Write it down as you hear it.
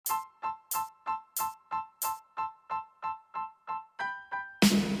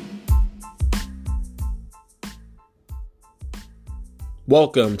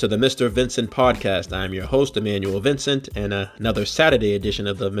Welcome to the Mr. Vincent Podcast. I'm your host, Emmanuel Vincent, and another Saturday edition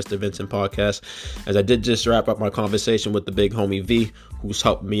of the Mr. Vincent Podcast, as I did just wrap up my conversation with the big homie V, who's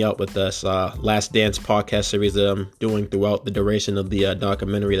helped me out with this Last Dance podcast series that I'm doing throughout the duration of the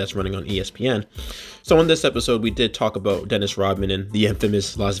documentary that's running on ESPN. So in this episode, we did talk about Dennis Rodman and the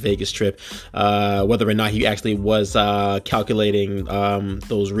infamous Las Vegas trip, whether or not he actually was calculating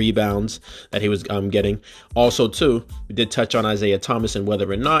those rebounds that he was getting. Also, too, we did touch on Isaiah Thomas and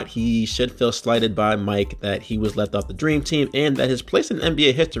whether or not he should feel slighted by Mike that he was left off the Dream Team and that his place in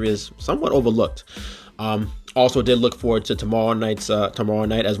NBA history is somewhat overlooked. Also did look forward to tomorrow night,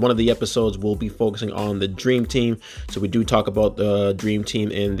 as one of the episodes will be focusing on the Dream Team. So we do talk about the Dream Team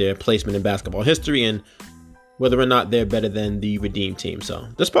and their placement in basketball history and whether or not they're better than the Redeem Team. So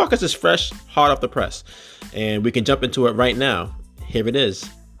this podcast is fresh, hot off the press, and we can jump into it right now. Here it is.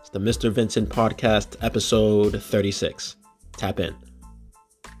 It's the Mr. Vincent Podcast, episode 36. Tap in.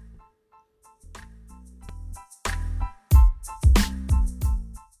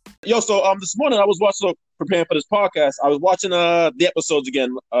 So this morning I was preparing for this podcast. I was watching the episodes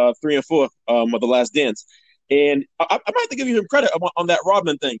again, 3 and 4 of The Last Dance, and I might have to give you some credit on that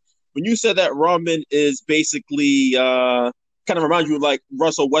Rodman thing. When you said that Rodman is basically kind of reminds you of like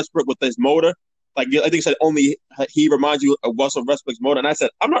Russell Westbrook with his motor, like I think you said only he reminds you of Russell Westbrook's motor, and I said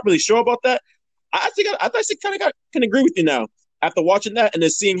I'm not really sure about that. I actually can agree with you now after watching that and then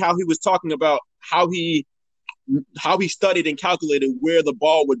seeing how he was talking about how he studied and calculated where the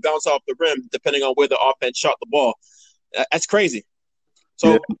ball would bounce off the rim depending on where the offense shot the ball. That's crazy.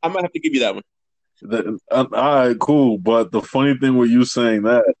 So yeah. I might have to give you that one. All right, cool. But the funny thing with you saying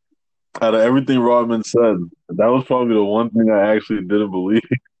that, out of everything Rodman said, that was probably the one thing I actually didn't believe.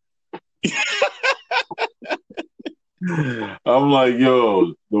 I'm like,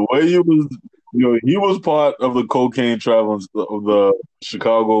 yo, the way he was part of the cocaine travels, of the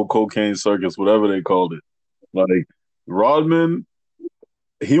Chicago cocaine circus, whatever they called it. Like, Rodman,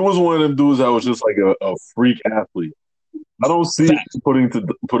 he was one of them dudes that was just like a freak athlete. I don't see him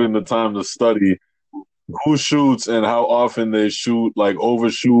putting the time to study who shoots and how often they shoot, like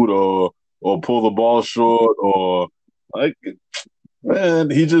overshoot or pull the ball short, or like, man,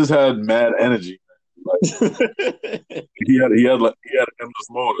 he just had mad energy. Like, he had endless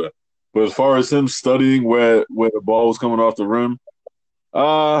motor. But as far as him studying where the ball was coming off the rim,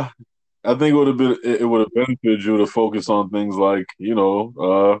 I think it would have benefited you to focus on things like,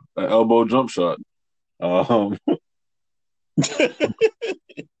 an elbow jump shot. But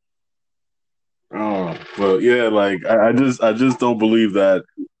yeah, like I just don't believe that.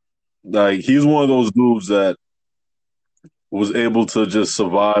 Like, he's one of those dudes that was able to just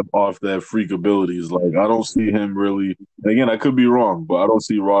survive off that freak abilities. Like, I don't see him really. Again, I could be wrong, but I don't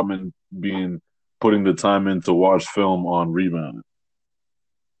see Rodman putting the time in to watch film on rebounding.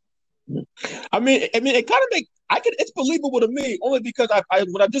 I mean, it kind of it's believable to me only because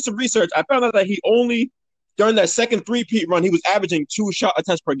when I did some research, I found out that he only during that second three-peat run, he was averaging 2 shot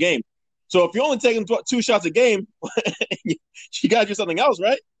attempts per game. So if you're only taking 2 shots a game, you gotta do something else,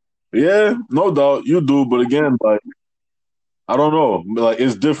 right? Yeah, no doubt you do. But again, like, I don't know, like,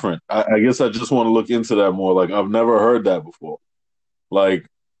 it's different. I guess I just want to look into that more. Like, I've never heard that before. Like,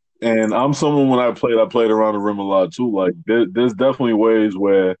 and I'm someone when I played around the rim a lot too. Like, there's definitely ways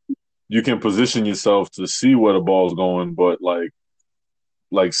where you can position yourself to see where the ball's going, but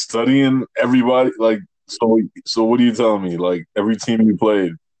like studying everybody, like, so what are you telling me? Like, every team you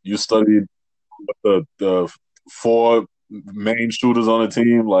played, you studied the 4 main shooters on the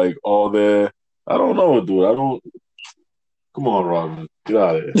team, like, all there. I don't know, dude. Come on, Rodman, get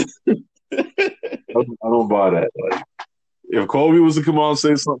out of here. I don't buy that. Like, if Kobe was to come out and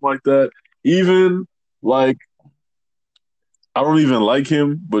say something like that, even like, I don't even like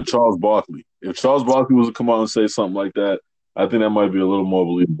him, but Charles Barkley. If Charles Barkley was to come out and say something like that, I think that might be a little more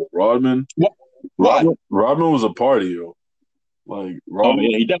believable. Rodman was a party, yo. Like, Rodman,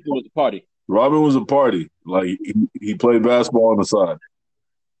 he definitely was a party. Rodman was a party. Like, he played basketball on the side.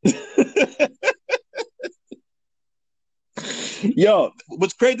 Yo,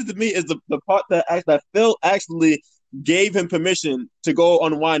 what's crazy to me is the part that Phil actually gave him permission to go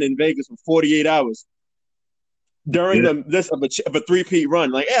unwind in Vegas for 48 hours during this of a three-peat run.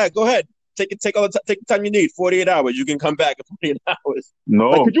 Like, yeah, go ahead, take the time you need. 48 hours, you can come back in 48 hours.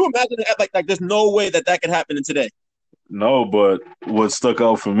 No, like, could you imagine that? Like, there's no way that could happen in today. No, but what stuck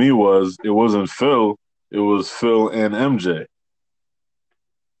out for me was it wasn't Phil; it was Phil and MJ.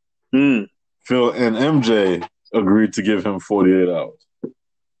 Phil and MJ agreed to give him 48 hours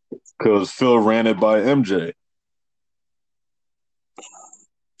because Phil ran it by MJ.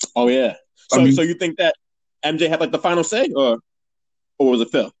 Oh yeah. So you think that MJ had like the final say, or or was it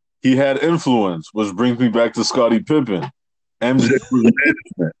Phil? He had influence, which brings me back to Scottie Pippen. MJ was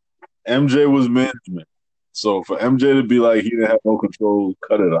management. MJ was management. So for MJ to be like he didn't have no control,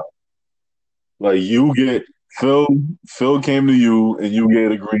 cut it out. Like you get Phil came to you and you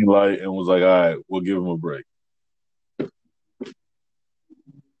gave a green light and was like, all right, we'll give him a break.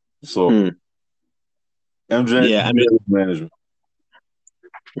 So MJ Yeah, I mean, was management.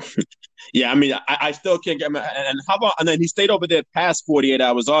 yeah, I mean, I still can't get him. And how about, and then he stayed over there past 48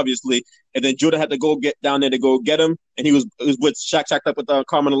 hours, obviously. And then Jordan had to go get down there to go get him. And he was with Shaq shacked up with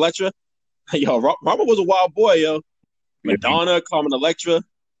Carmen Electra. Yo, Robert was a wild boy, yo. Madonna, Carmen Electra.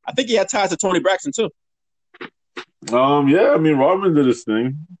 I think he had ties to Tony Braxton too. Yeah, I mean Rodman did his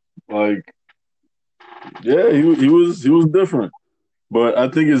thing. Like, yeah, he was different. But I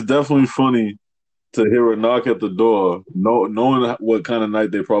think it's definitely funny to hear a knock at the door, knowing what kind of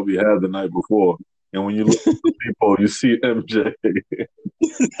night they probably had the night before. And when you look at the people, you see MJ.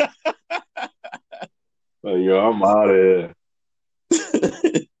 Like, yo, I'm out of here.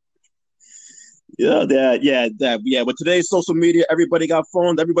 Yeah. With today's social media, everybody got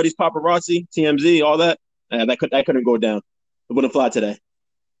phones, everybody's paparazzi, TMZ, all that. That couldn't go down. It wouldn't fly today.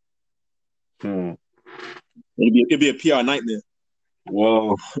 It'd be a PR nightmare.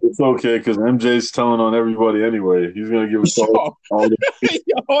 Well, it's okay because MJ's telling on everybody anyway. He's gonna give us all the.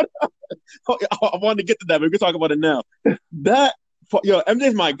 I wanted to get to that, but we can talk about it now.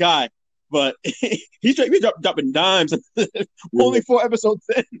 MJ's my guy, but he's dropping dimes. Only 4 episodes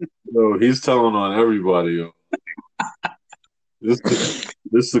in. No, he's telling on everybody. Yo. This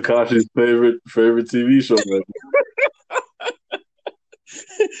is Takashi's favorite TV show. Right now.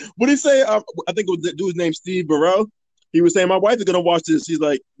 What did he say? I think it was the dude's name, Steve Burrell. He was saying, my wife is going to watch this. He's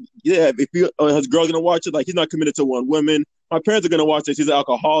like, yeah, if his girl's going to watch it, like, he's not committed to one woman. My parents are going to watch this. He's an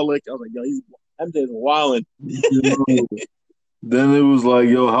alcoholic. I was like, yo, MJ's wilding. Then it was like,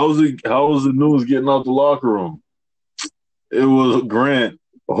 yo, how's the news getting out the locker room? It was Grant.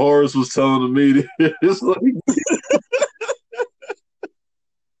 Horace was telling the media. It's like,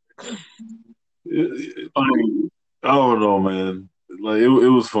 I don't know, man. Like, it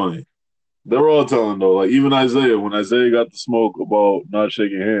was funny. They were all telling though, like even Isaiah, when Isaiah got the smoke about not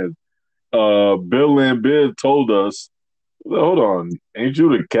shaking hands, Bill Lambert told us, hold on, ain't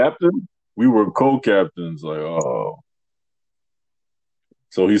you the captain? We were co-captains. Like, oh.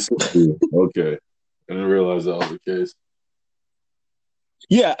 So he said, okay. I didn't realize that was the case.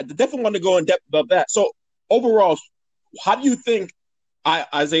 Yeah, I definitely want to go in depth about that. So overall, how do you think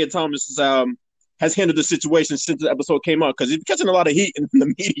Isaiah Thomas has handled the situation since the episode came out? Because he's catching a lot of heat in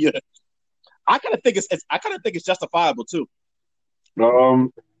the media. I kind of think it's justifiable too.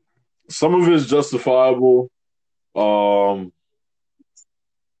 Some of it is justifiable. I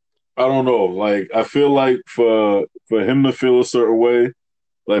don't know. Like I feel like for him to feel a certain way,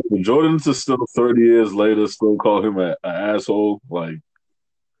 like for Jordan to still 30 years later still call him an asshole, like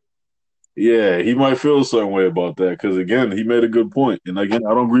yeah, he might feel a certain way about that because again, he made a good point. And again, I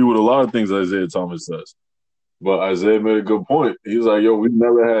don't agree with a lot of things Isaiah Thomas says. But Isaiah made a good point. He's like, yo, we've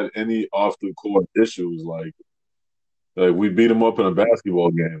never had any off the court issues. Like we beat him up in a basketball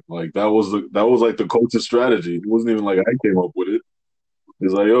game. Like that was like the coach's strategy. It wasn't even like I came up with it.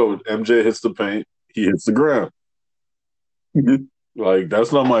 He's like, yo, MJ hits the paint, he hits the ground. Mm-hmm. Like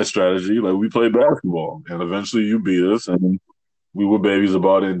that's not my strategy. Like we play basketball, and eventually you beat us, and we were babies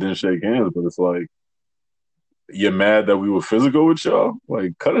about it and didn't shake hands. But it's like you're mad that we were physical with y'all.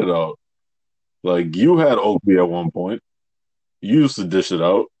 Like cut it out. Like, you had Oakley at one point. You used to dish it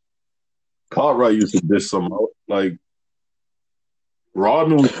out. Cartwright used to dish some out. Like,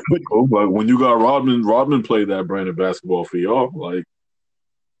 Rodman was physical, but when you got Rodman played that brand of basketball for y'all. Like,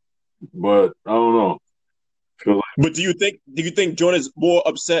 but I don't know. But do you think Jordan is more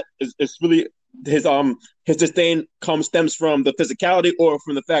upset? Is really his disdain stems from the physicality or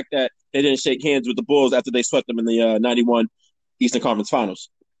from the fact that they didn't shake hands with the Bulls after they swept them in the '91 Eastern Conference Finals?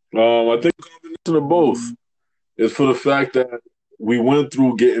 I think a combination of both is for the fact that we went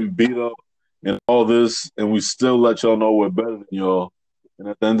through getting beat up and all this, and we still let y'all know we're better than y'all. And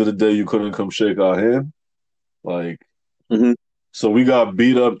at the end of the day, you couldn't come shake our hand. Like, So we got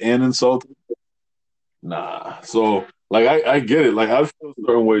beat up and insulted. Nah. So, like, I get it. Like, I feel a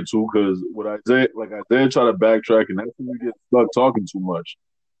certain way, too, because Isaiah tried to backtrack, and that's when we get stuck talking too much.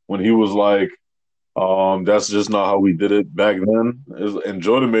 When he was like, that's just not how we did it back then. And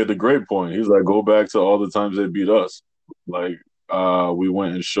Jordan made the great point. He's like, go back to all the times they beat us. Like, we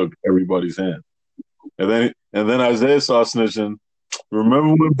went and shook everybody's hand. And then Isaiah saw snitching.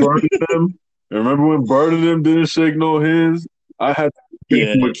 Remember when Bird and them didn't shake no hands? I had to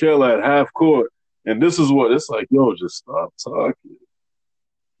beat Mikhail at half court. And this is what it's like, yo, just stop talking.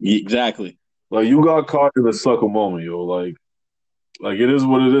 Exactly. Like you got caught in a sucker moment, yo. Like it is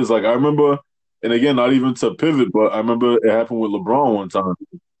what it is. Like I remember, and again, not even to pivot, but I remember it happened with LeBron one time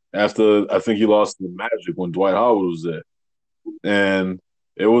after I think he lost to the Magic when Dwight Howard was there, and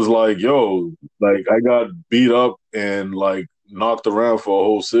it was like, yo, like I got beat up and like knocked around for a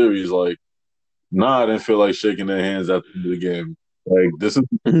whole series. Like, nah, I didn't feel like shaking their hands at the end of the game. Like this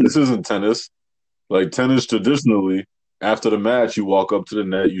isn't tennis. Like tennis, traditionally, after the match, you walk up to the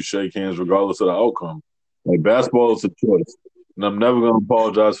net, you shake hands regardless of the outcome. Like basketball is a choice, and I'm never going to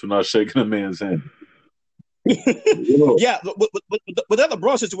apologize for not shaking a man's hand. Yeah, with that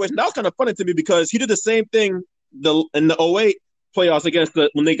LeBron situation, that was kind of funny to me because he did the same thing in the '08 playoffs against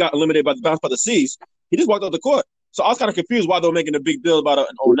when they got eliminated by the bounce by the C's. He just walked off the court. So I was kind of confused why they were making a big deal about it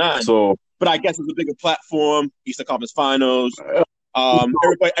in '09. So, but I guess it was a bigger platform, Eastern Conference Finals.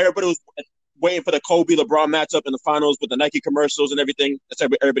 Everybody was waiting for the Kobe LeBron matchup in the finals with the Nike commercials and everything. That's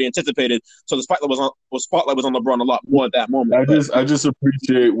everybody anticipated. So the spotlight was on LeBron a lot more at that moment. I just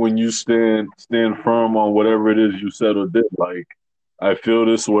appreciate when you stand firm on whatever it is you said or did. Like I feel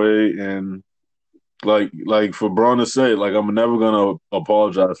this way, and like for Braun to say, like I'm never gonna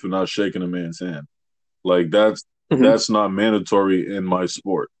apologize for not shaking a man's hand. Like that's not mandatory in my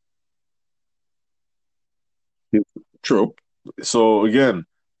sport. True. So again,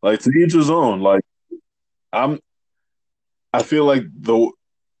 like to each his own. Like I'm I feel like the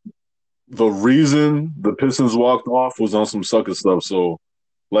reason the Pistons walked off was on some sucker stuff. So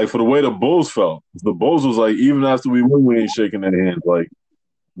like for the way the Bulls felt, the Bulls was like, even after we win, we ain't shaking their hands. Like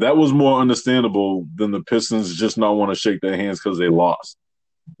that was more understandable than the Pistons just not want to shake their hands because they lost.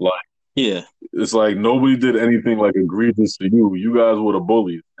 Like yeah, it's like nobody did anything like egregious to you. You guys were the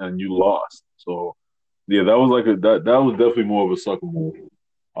bullies and you lost. So yeah, that was like that was definitely more of a sucker move.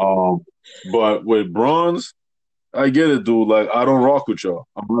 But with Bronze, I get it, dude. Like I don't rock with y'all.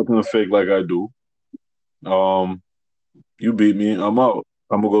 I'm not gonna fake like I do. You beat me. I'm out.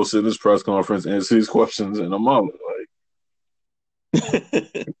 I'm gonna go sit in this press conference, answer these questions, and I'm out.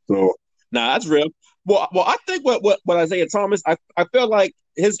 So nah, that's real. Well, I think what Isaiah Thomas, I feel like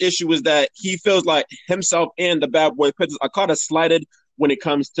his issue is that he feels like himself and the Bad Boy Pistons are kind of slighted when it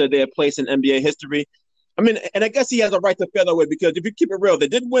comes to their place in NBA history. I mean, and I guess he has a right to feel that way because if you keep it real, they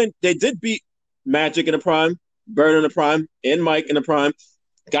did win. They did beat Magic in the prime, Bird in the prime, and Mike in the prime.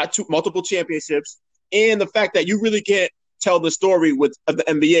 Got multiple championships, and the fact that you really can't tell the story of the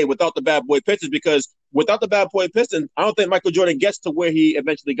NBA without the Bad Boy Pistons because without the Bad Boy Pistons, I don't think Michael Jordan gets to where he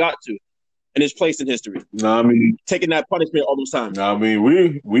eventually got to and his place in history. no, I mean taking that punishment all those times. I mean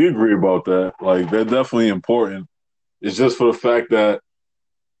we agree about that. Like they're definitely important. It's just for the fact that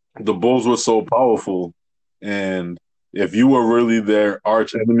the Bulls were so powerful, and if you were really their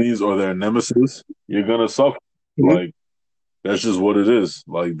arch enemies or their nemesis, you're gonna suffer. Like that's just what it is.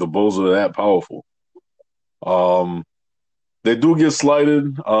 Like the Bulls are that powerful. They do get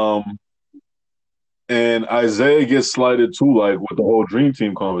slighted. And Isaiah gets slighted too, like with the whole Dream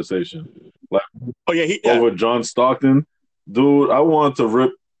Team conversation. Like over John Stockton. Dude, I wanted to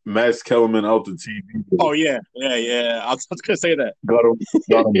rip Max Kellerman out the TV. Oh yeah. I was gonna say that. Got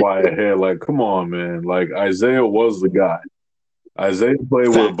him by a hair. Like, come on, man. Like Isaiah was the guy. Isaiah played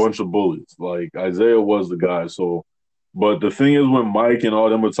with a bunch of bullies. Like Isaiah was the guy. So, but the thing is, when Mike and all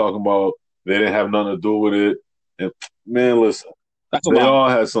them were talking about, they didn't have nothing to do with it. And man, listen, they all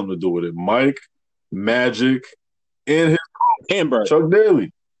had something to do with it. Mike, Magic, and his coach, Chuck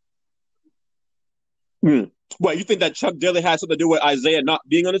Daly. Well, you think that Chuck Daly has something to do with Isaiah not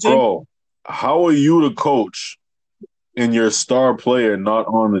being on the team? Bro, how are you the coach and your star player not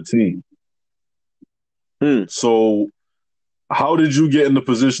on the team? So how did you get in the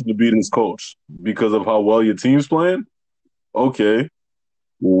position to be this coach? Because of how well your team's playing? Okay.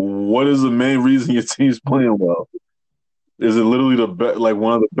 What is the main reason your team's playing well? Is it literally like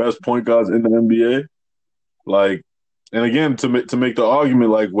one of the best point guards in the NBA? Like, and again, to make the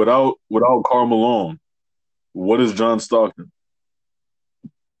argument, like without Karl Malone, what is John Stockton?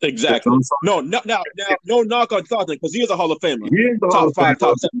 Exactly. No knock on Stockton because he is a Hall of Famer. He is top 5,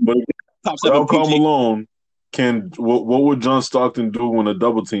 top 7. But top 7. Without Karl Malone, what would John Stockton do when a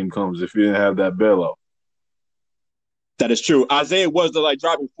double team comes if he didn't have that bailout? That is true. Isaiah was the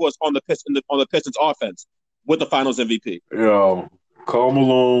driving force on the Pistons offense with the Finals MVP. Yeah, Karl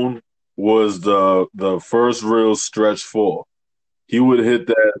Malone was the first real stretch four. He would hit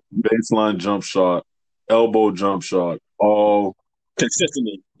that baseline jump shot, elbow jump shot, all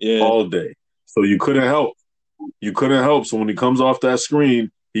consistently, all day. So you couldn't help. So when he comes off that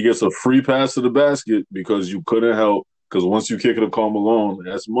screen, he gets a free pass to the basket because you couldn't help. Because once you kick it to Karl Malone,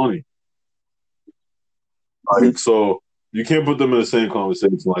 that's money. So You can't put them in the same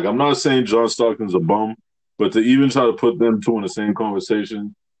conversation. Like, I'm not saying John Stockton's a bum, but to even try to put them two in the same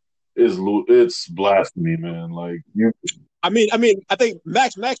conversation it's blasphemy, man. Like you, I think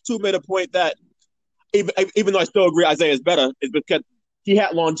Max too made a point that even though I still agree Isaiah is better, is because he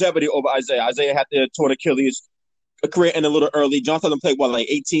had longevity over Isaiah. Isaiah had the torn Achilles, a career ended a little early. John Stockton played what, like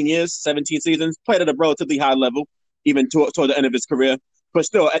 18 years, 17 seasons, played at a relatively high level, even toward the end of his career. But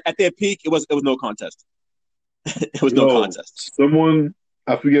still, at their peak, it was no contest. It was no contest. someone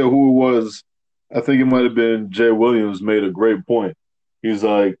I forget who it was. I think it might have been Jay Williams made a great point. He's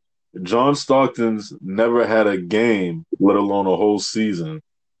like, John Stockton's never had a game, let alone a whole season,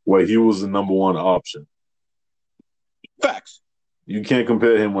 where he was the number one option. Facts. You can't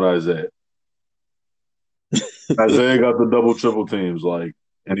compare him with Isaiah. Isaiah got the double triple teams, like,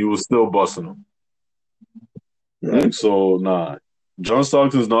 and he was still busting them. Like, so nah. John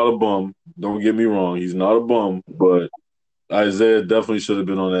Stockton's not a bum. Don't get me wrong. He's not a bum, but Isaiah definitely should have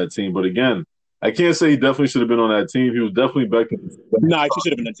been on that team. But again, I can't say he definitely should have been on that team. He was definitely back in Nah, he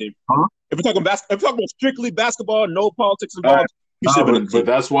should have been on that team. Huh? If we're talking about strictly basketball, no politics involved, he should have been on the team.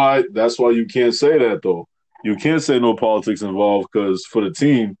 But that's why you can't say that though. You can't say no politics involved because for the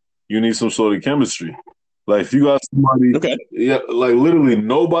team, you need some sort of chemistry. Like if you got somebody, Okay. yeah, like literally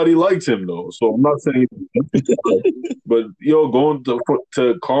nobody liked him though. So I'm not saying, but going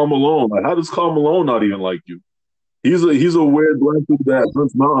to Karl Malone, like how does Karl Malone not even like you? He's a weird black dude that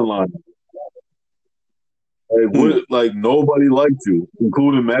Prince Mountain line. Like nobody liked you,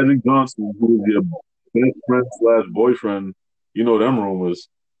 including Magic Johnson, who was your best friend slash boyfriend. You know them rumors.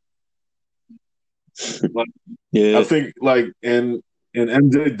 Like, Yeah. I think and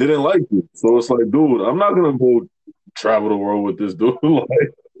MJ didn't like you, so it's like, dude, I'm not gonna go travel the world with this dude. Like,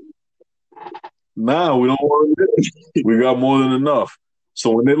 nah, we don't want to. We got more than enough.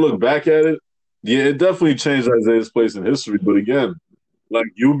 So when they look back at it, yeah, it definitely changed Isaiah's place in history. But again, like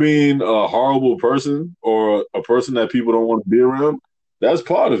you being a horrible person or a person that people don't want to be around, that's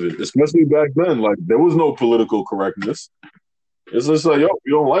part of it. Especially back then, like there was no political correctness. It's just like, yo,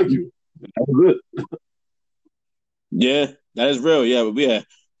 we don't like you. That was it. Yeah, that is real. Yeah, but yeah,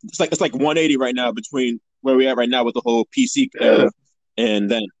 it's like 180 right now between where we at right now with the whole PC era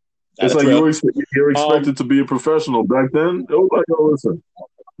and then. It's like you're expected to be a professional. Back then, it was like, oh, listen,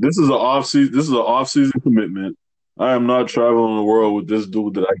 this is an off season. This is an off season commitment. I am not traveling the world with this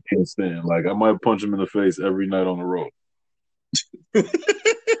dude that I can't stand. Like I might punch him in the face every night on the road.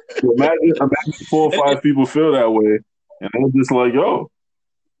 So imagine 4 or 5 people feel that way, and they're just like, yo,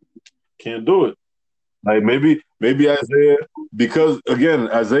 can't do it. Like maybe Isaiah, because again,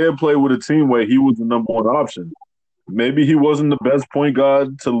 Isaiah played with a team where he was the number one option. Maybe he wasn't the best point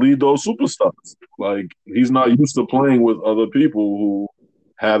guard to lead those superstars. Like he's not used to playing with other people who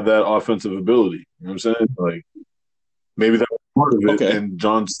have that offensive ability. You know what I'm saying? Like maybe that was part of it. Okay. And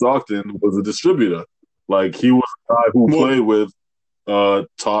John Stockton was a distributor. Like he was a guy who played with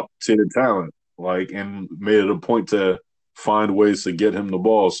top tier talent. Like and made it a point to find ways to get him the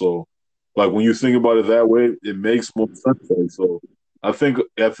ball. So like when you think about it that way, it makes more sense. So I think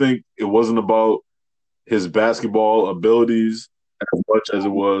it wasn't about his basketball abilities as much as it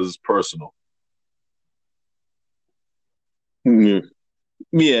was personal. Mm-hmm.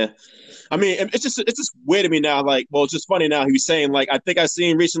 Yeah, I mean, it's just weird to me now. Like, well, it's just funny now. He was saying like I think I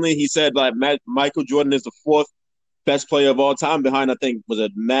seen recently. He said like Michael Jordan is the fourth best player of all time behind I think was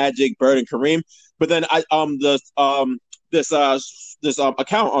it Magic, Bird, and Kareem. But then this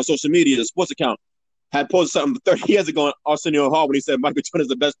account on social media, the sports account, had posted something 30 years ago on Arsenio Hall when he said Michael Jordan is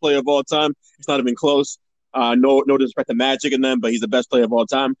the best player of all time. It's not even close. No disrespect to Magic and them, but he's the best player of all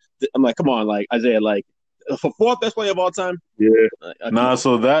time. I'm like, come on, like Isaiah, like for fourth best player of all time. Yeah,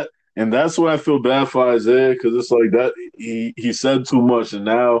 so that's why I feel bad for Isaiah because it's like that he said too much and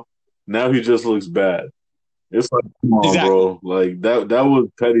now he just looks bad. It's like, come on, bro. Like that was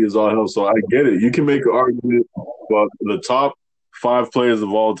petty as all hell. So I get it. You can make an argument about the top 5 players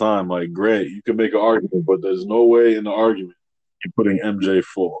of all time. Like, great, you can make an argument, but there's no way in the argument you're putting MJ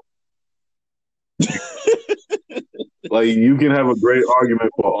 4. Like, you can have a great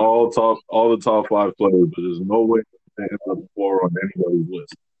argument for all the top 5 players, but there's no way to end up 4 on anybody's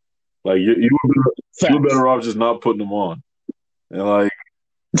list. Like, you're better off just not putting them on, and like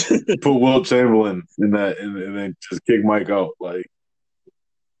put Wilt Chamberlain in that, and then just kick Mike out. Like,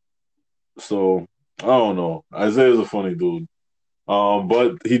 so I don't know. Isaiah's a funny dude.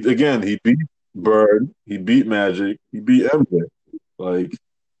 But he beat Bird, he beat Magic, he beat MJ. Like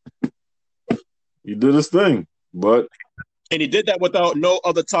he did his thing, and he did that without no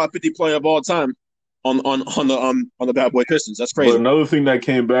other top 50 player of all time on the Bad Boy Pistons. That's crazy. But another thing that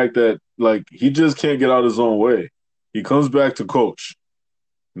came back that like he just can't get out his own way. He comes back to coach,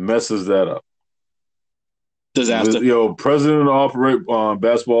 messes that up. Disaster. President of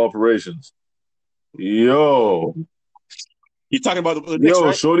basketball operations. Yo, You talking about the Knicks,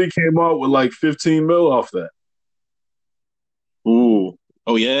 right? Shorty came out with like 15 mil off that. Ooh.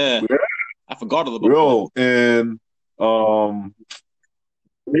 Oh yeah. Yeah. I forgot all about that. And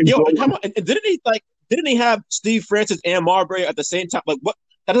and didn't he have Steve Francis and Marbury at the same time? Like what?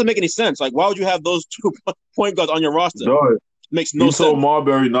 That doesn't make any sense. Like why would you have those two point guards on your roster? dog, Makes no he sense. told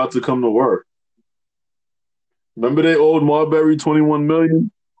Marbury not to come to work. Remember they owed Marbury $21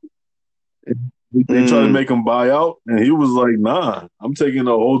 million? They tried to make him buy out, and he was like, "Nah, I'm taking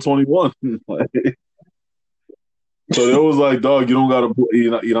the whole 21." So they was like, "Dog, you don't gotta,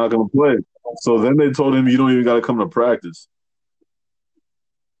 you're not gonna play." So then they told him, "You don't even gotta come to practice."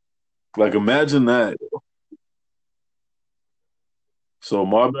 Like, imagine that. So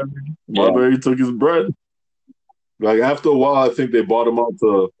Marbury took his bread. Like after a while, I think they bought him out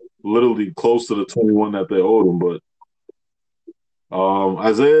to literally close to the 21 that they owed him. But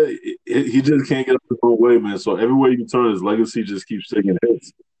Isaiah, he just can't get up the wrong way, man. So everywhere you turn, his legacy just keeps taking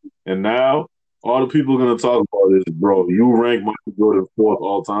hits. And now all the people are gonna talk about is, bro, you rank Michael Jordan fourth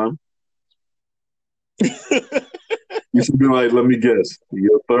all time. You should be like, let me guess,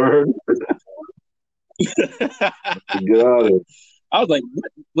 you're third. Get out of it. I was like,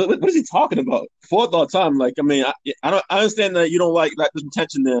 what is he talking about? Fourth all time? Like, I mean, I understand that you don't like there's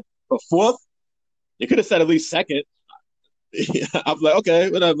tension there, but fourth, you could have said at least second. I'm like, okay,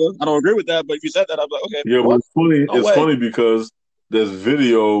 whatever. I don't agree with that, but if you said that, I'm like, okay. Yeah, but it's funny. No It's way. funny because there's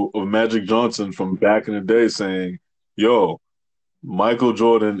video of Magic Johnson from back in the day saying, "Yo, Michael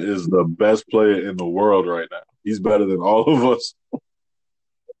Jordan is the best player in the world right now. He's better than all of us."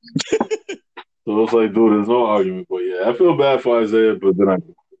 So it's like, dude, there's no argument. But yeah, I feel bad for Isaiah, but then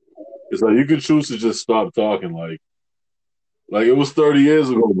it's like you could choose to just stop talking. Like it was 30 years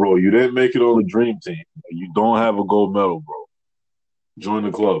ago, bro. You didn't make it on the dream team. You don't have a gold medal, bro. Join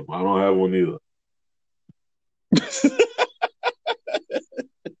the club. I don't have one either.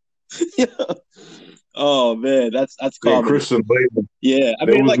 Yeah. Oh man, that's common. Christian Laettner. Yeah, I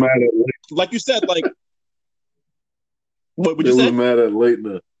mean, like you said, like what would you say? Was mad at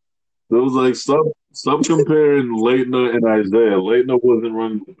Laettner. It was like stop comparing Laettner and Isaiah. Laettner wasn't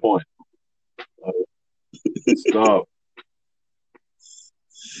running the point. Stop.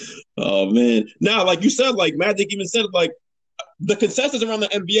 Oh man. Now, like you said, like Magic even said, like the consensus around the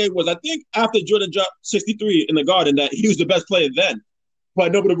NBA was, I think, after Jordan dropped 63 in the Garden, that he was the best player then.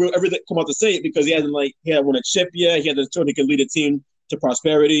 But nobody will ever come out to say it because he hadn't won a chip yet. He hasn't shown he can lead a team to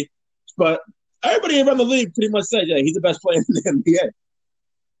prosperity. But everybody around the league pretty much said, yeah, he's the best player in the NBA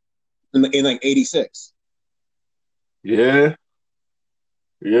in like '86. Yeah.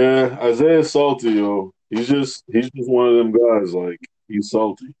 Isaiah's salty, yo. He's just one of them guys. Like he's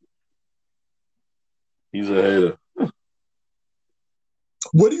salty. He's a hater.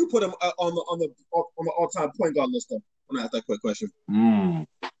 Where do you put him on the all-time point guard list? Though, I'm gonna ask that quick question.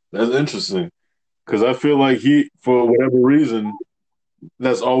 That's interesting because I feel like he, for whatever reason,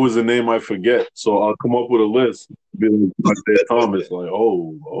 that's always a name I forget. So I'll come up with a list, be like Isaiah Thomas, like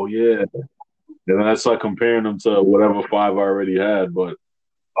oh yeah, and then I start comparing them to whatever five I already had. But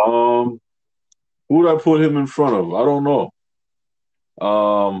who would I put him in front of? I don't know.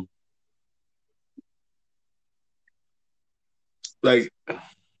 Like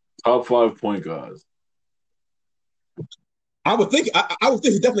top 5 point guards. I would think he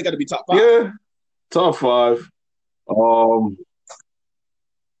definitely got to be top 5. Yeah, top 5.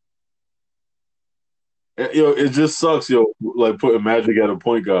 It just sucks, like putting Magic at a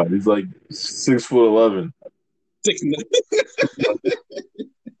point guard. He's like 6'11". 6'9".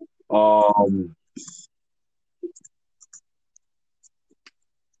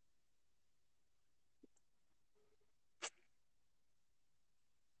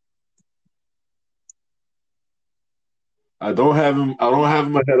 I don't have him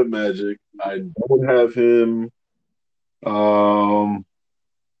ahead of Magic. I don't have him.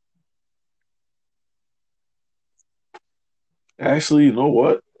 Actually, you know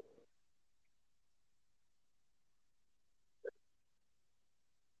what?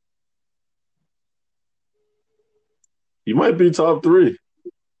 He might be top 3.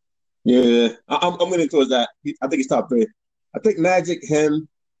 Yeah, I'm leaning towards that. I think he's top 3. I think Magic, him,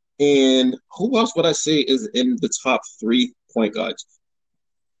 and who else would I say is in the top 3 point guards?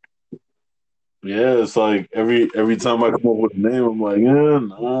 Yeah, it's like every time I come up with a name, I'm like, yeah,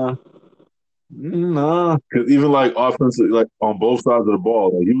 nah. Because even like offensive, like on both sides of the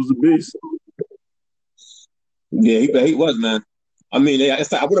ball, like he was a beast. Yeah, he was, man. I mean, I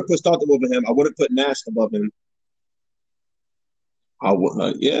would have put Stockton over him. I would have put Nash above him.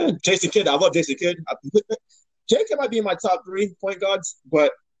 Yeah, Jason Kidd. I love Jason Kidd. Jason Kidd might be in my top three point guards,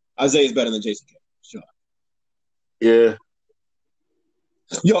 but Isaiah's better than Jason Kidd. Sure. Yeah.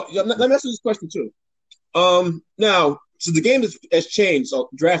 Let me ask you this question too. Now, so the game has changed so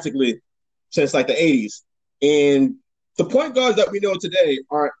drastically since like the '80s, and the point guards that we know today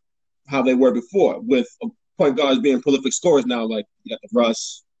aren't how they were before. With point guards being prolific scorers now, like you got the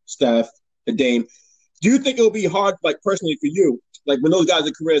Russ, Steph, the Dame. Do you think it'll be hard, like personally for you, like when those guys'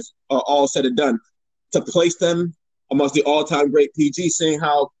 careers are all said and done, to place them amongst the all-time great PG, seeing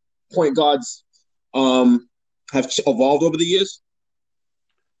how point guards have evolved over the years?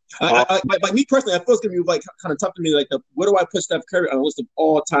 Like me personally, I feel it's gonna be like kind of tough to me. Like, where do I put Steph Curry on a list of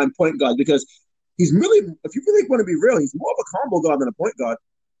all-time point guards? Because he's really, if you really want to be real, he's more of a combo guard than a point guard.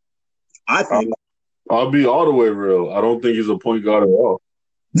 I think. I'll be all the way real. I don't think he's a point guard at all.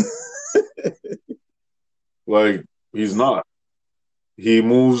 Like, he's not. He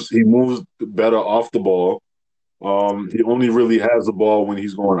moves better off the ball. He only really has the ball when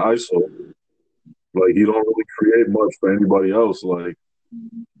he's going ISO. Like, he don't really create much for anybody else. Like,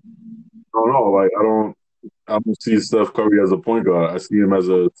 I don't know. Like, I don't see Steph Curry as a point guard. I see him as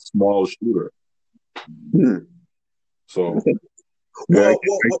a small shooter. So,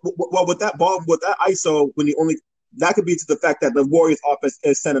 well, with that ball, with that ISO, when you only that could be to the fact that the Warriors' offense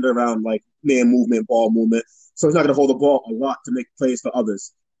is centered around like man movement, ball movement. So he's not going to hold the ball a lot to make plays for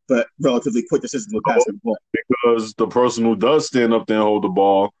others, but relatively quick decisions with passing the ball. Because the person who does stand up there and hold the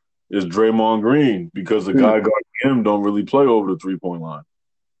ball is Draymond Green, because the guy guarding him don't really play over the 3-point line.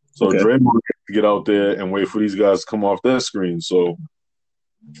 So Draymond gets to get out there and wait for these guys to come off that screen. So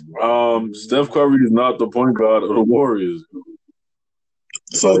Steph Curry is not the point guard of the Warriors.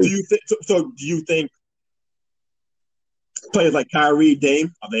 So do you think players like Kyrie,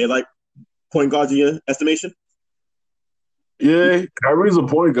 Dame, are they like point guards in your estimation? Yeah, Kyrie's a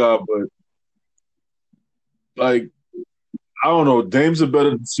point guard, but like, I don't know. Dame's a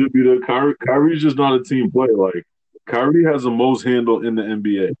better distributor. Kyrie's just not a team player. Like, Kyrie has the most handle in the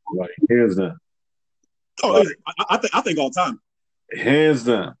NBA, like hands down. Oh, like, I think all time. Hands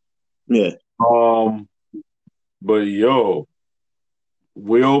down. Yeah. But yo,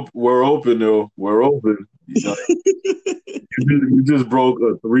 we're open though. We're open. You just broke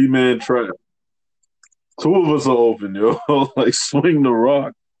a 3-man trap. 2 of us are open, yo. Like, swing the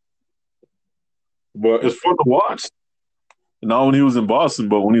rock. But it's fun to watch. Not when he was in Boston,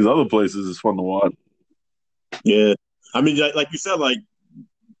 but when he's other places, it's fun to watch. Yeah. I mean, like you said, like,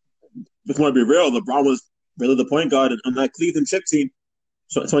 just want to be real, LeBron was really the point guard on that Cleveland chip team,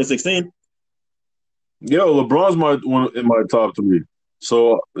 2016. Yo, LeBron's one in my top 3.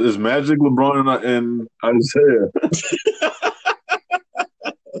 So is Magic, LeBron, and Isaiah.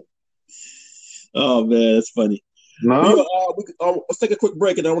 Oh man, that's funny. No, let's take a quick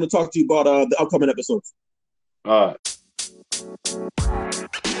break, and I want to talk to you about the upcoming episodes. All right.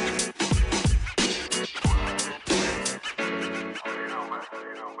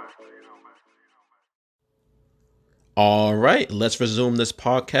 All right, let's resume this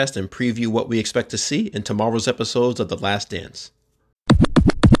podcast and preview what we expect to see in tomorrow's episodes of The Last Dance.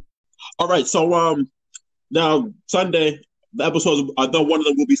 All right, so now Sunday, the episodes, I know one of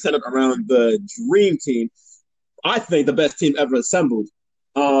them will be centered around the Dream Team. I think the best team ever assembled.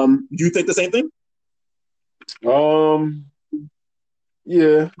 Do you think the same thing?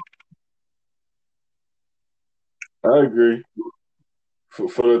 Yeah, I agree. For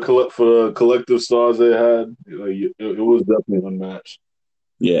the collective stars they had, it was definitely unmatched.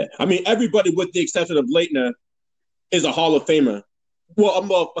 Yeah, I mean, everybody with the exception of Leitner is a Hall of Famer.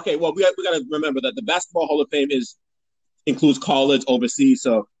 Well, okay. Well, we got to remember that the Basketball Hall of Fame includes college, overseas.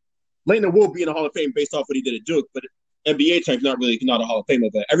 So Leitner will be in the Hall of Fame based off what he did at Duke, but NBA terms, not a Hall of Famer.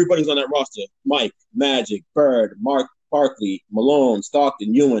 But everybody's on that roster: Mike, Magic, Bird, Mark, Barkley, Malone,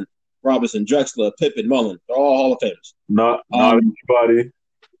 Stockton, Ewan, Robinson, Drexler, Pippen, Mullen. They're all Hall of Famers. Not everybody.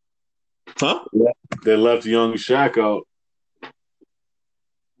 Huh? They left young Shaq out.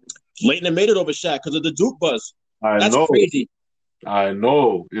 Leitner made it over Shaq because of the Duke buzz. That's crazy. I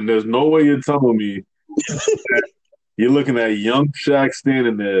know. And there's no way you're telling me that you're looking at young Shaq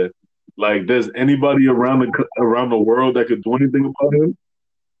standing there like there's anybody around the world that could do anything about him?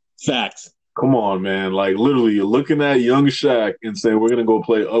 Facts. Come on, man. Like, literally, you're looking at young Shaq and saying, we're going to go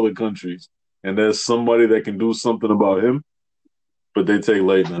play other countries. And there's somebody that can do something about him, but they take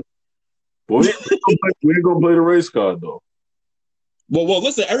Leitner. Well, we ain't going to play the race card, though. Well,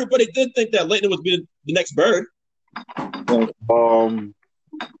 listen, everybody did think that Leitner was the next Bird.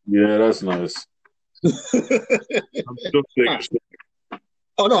 Yeah, that's nice. I'm still taking Shaq.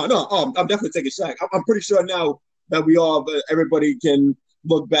 Oh, no. I'm definitely taking Shaq. I'm pretty sure now that everybody can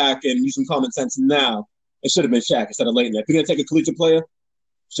look back and use some common sense now, it should have been Shaq instead of Leighton. If you're going to take a collegiate player, it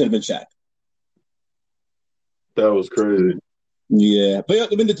should have been Shaq. That was crazy. Yeah.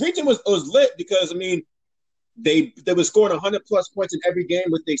 But I mean, the Dream Team was lit because, I mean, they were scoring 100-plus points in every game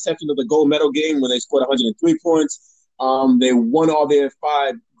with the exception of the gold medal game when they scored 103 points. They won all their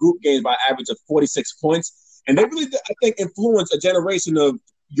 5 group games by average of 46 points. And they really, I think, influenced a generation of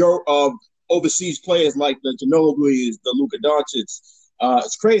overseas players like the Ginobili's, the Luka Doncic.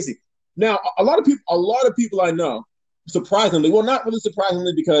 It's crazy. Now, a lot of people I know, surprisingly, well, not really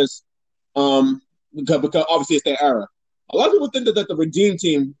surprisingly because obviously it's their era. A lot of people think that the Redeem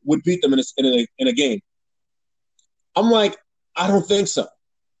Team would beat them in a game. I'm like, I don't think so.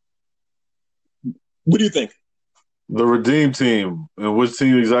 What do you think? The Redeem Team. And which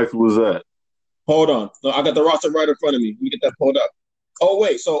team exactly was that? Hold on. No, I got the roster right in front of me. Let me get that pulled up.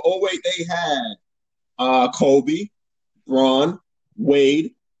 They had Kobe, Bron,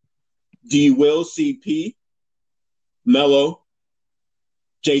 Wade, D. Will, CP, Melo,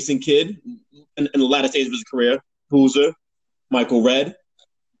 Jason Kidd in the latter stages of his career, Boozer, Michael Redd,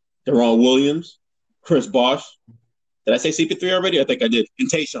 Deron Williams, Chris Bosh. Did I say CP3 already? I think I did. And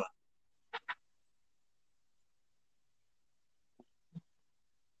Tayshaun.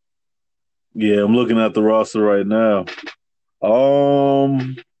 Yeah, I'm looking at the roster right now.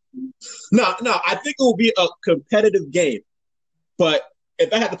 No, I think it will be a competitive game. But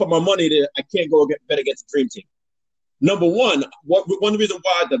if I had to put my money there, I can't go bet against the Dream Team. Number one, one reason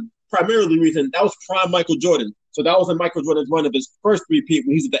why, the primarily reason, that was prime Michael Jordan. So that was in Michael Jordan's run of his first repeat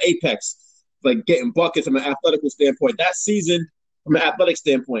when he's at the apex, like getting buckets from an athletic standpoint. That season, from an athletic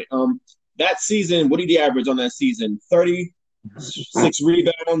standpoint, that season, what did he average on that season? 36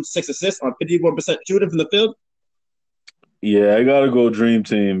 rebounds, 6 assists on 51% shooting from the field. Yeah, I gotta go Dream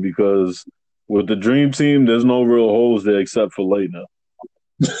Team because with the Dream Team, there's no real holes there except for Leitner.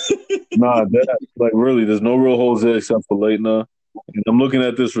 Really, there's no real holes there except for Leitner. And I'm looking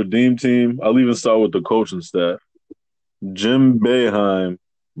at this Redeem Team. I'll even start with the coaching staff: Jim Boeheim,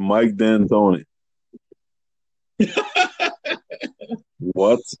 Mike D'Antoni.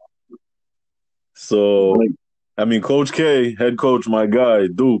 What? So, I mean, Coach K, head coach, my guy,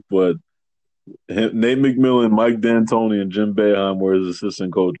 Duke, but Nate McMillan, Mike D'Antoni, and Jim Boeheim were his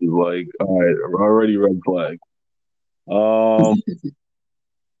assistant coaches. Like, all right, already red flag.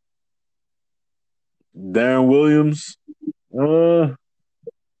 Darren Williams,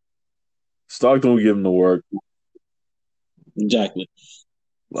 Stockton will give him the work. Exactly.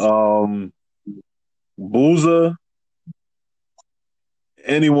 Boozer,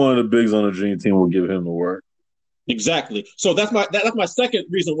 any one of the bigs on the Dream Team will give him the work. Exactly. So that's my second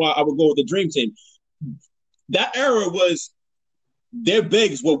reason why I would go with the Dream Team. That era was their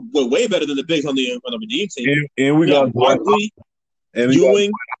bigs were way better than the bigs on the Redeem Team. And we got Barkley, and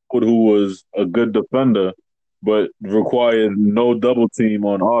Ewing, who was a good defender, but required no double team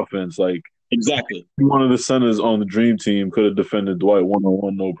on offense. Like exactly, one of the centers on the Dream Team could have defended Dwight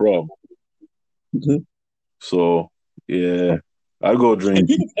 1-on-1, no problem. Mm-hmm. So yeah, I go Dream.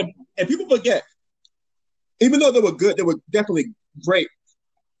 And people forget, even though they were good, they were definitely great.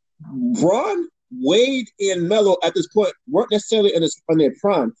 Bron, Wade, and Melo at this point weren't necessarily on their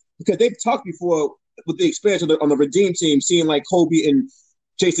prime because they've talked before with the expansion on the Redeem Team, seeing like Kobe and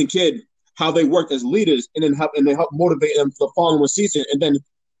Jason Kidd, how they worked as leaders and they helped motivate them for the following season. And then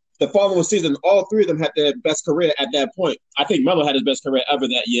the following season, all three of them had their best career at that point. I think Melo had his best career ever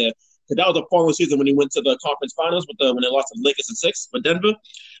that year. Because that was the following season when he went to the conference finals when they lost to the Lakers in 6 with Denver.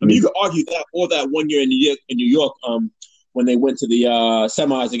 I mean, you could argue that or that 1 year in New York when they went to the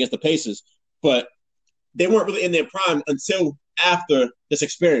semis against the Pacers. But they weren't really in their prime until after this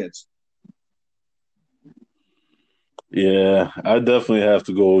experience. Yeah, I definitely have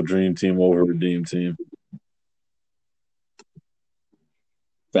to go Dream Team over Redeem Team.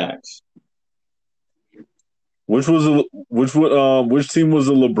 Facts. Which team was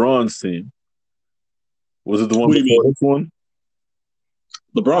the LeBron's team? Was it the one before this one?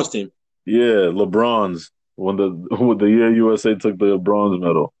 LeBron's team. Yeah, LeBron's when the year USA took the bronze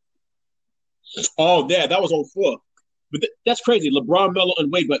medal. Oh, yeah, that was 04. But that's crazy. LeBron, Melo,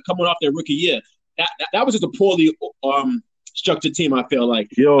 and Wade, but coming off their rookie year, that was just a poorly structured team. I feel like.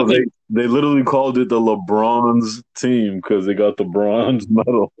 They literally called it the LeBron's team because they got the bronze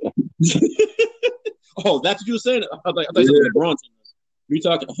medal. Oh, that's what you were saying? I thought you said LeBron team. What are you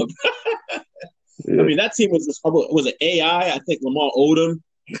talking about? Yeah. I mean, that team was an AI. I think Lamar Odom.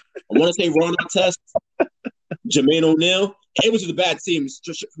 I want to say Ron Artest, Jermaine O'Neal. It was just a bad team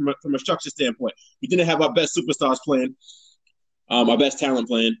from a structure standpoint. We didn't have our best superstars playing. Our best talent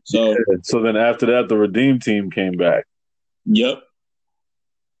playing. So, So then after that, the Redeem Team came back. yep.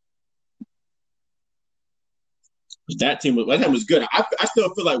 That team was good. I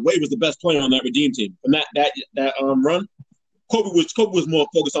still feel like Wade was the best player on that Redeem team. From that run, Kobe was more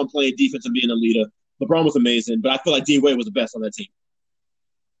focused on playing defense and being a leader. LeBron was amazing, but I feel like D Wade was the best on that team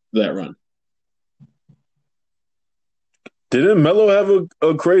for that run. Didn't Melo have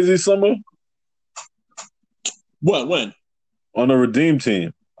a crazy summer? What, when? On the Redeem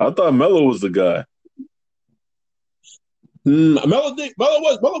Team. I thought Melo was the guy. Melo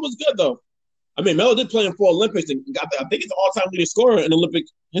was good though. I mean, Melo did play in 4 Olympics and I think it's all-time leading scorer in Olympic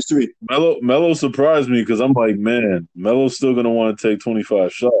history. Melo surprised me because I'm like, man, Melo's still gonna want to take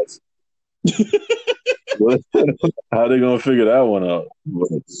 25 shots. How they gonna figure that one out?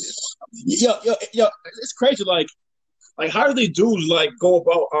 Yo, it's crazy. Like how do they do go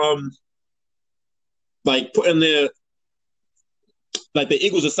about putting their the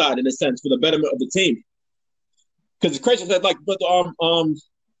Eagles aside in a sense for the betterment of the team? Because it's crazy that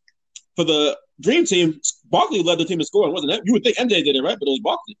for the Dream Team, Barkley led the team in scoring, wasn't it? You would think MJ did it, right? But it was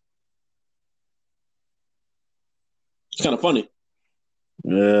Barkley. It's kind of funny.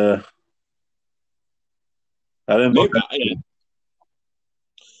 Yeah. I didn't know. Yeah.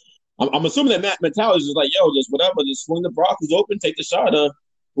 I'm assuming that Matt mentality is just like, yo, just whatever, just swing the block who's open, take the shot.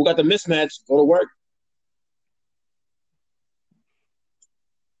 Who got the mismatch? Go to work.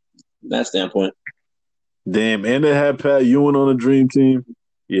 From that standpoint. Damn, and they had Pat Ewing on the Dream Team.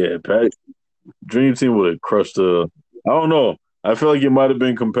 Yeah, Pat Dream Team would have crushed the. I don't know. I feel like it might have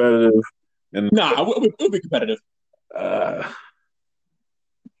been competitive. And it would be competitive. All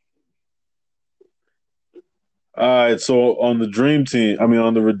right, so on the Dream Team,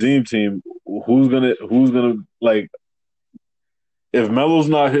 on the Redeem Team, who's gonna like? If Melo's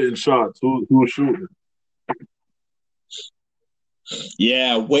not hitting shots, who's shooting?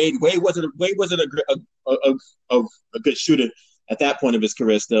 Yeah, Wade wasn't a good shooter at that point of his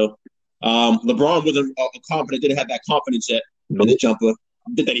career. Still, LeBron wasn't confident. Didn't have that confidence yet in his jumper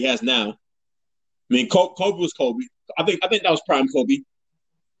that he has now. I mean, Kobe was Kobe. I think that was prime Kobe.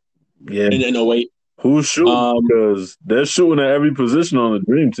 Yeah. In 08. Who's shooting? Because they're shooting at every position on the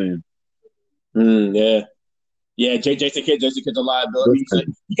Dream Team. Yeah. Yeah, Jason Kidd's a liability.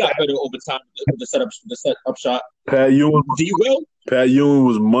 He got better over time with the setup shot. Pat Ewing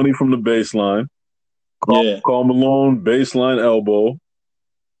was money from the baseline. Karl Malone, baseline elbow.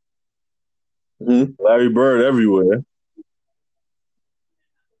 Mm-hmm. Larry Bird everywhere.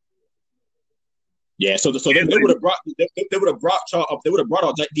 Yeah, so they would have brought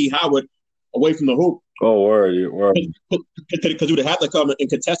out D Howard away from the hoop. Oh, word. Because he would have had to come and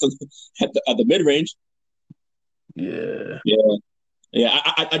contest at the mid range. Yeah.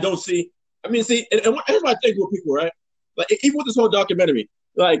 I don't see. I mean, see, and here's my thing with people, right? Like, even with this whole documentary,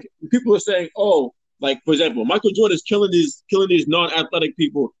 like people are saying, oh, like for example, Michael Jordan is killing these non-athletic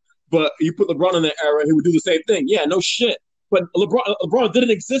people, but you put LeBron in that era, he would do the same thing. Yeah, no shit. But LeBron didn't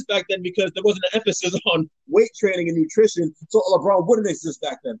exist back then because there wasn't an emphasis on weight training and nutrition, so LeBron wouldn't exist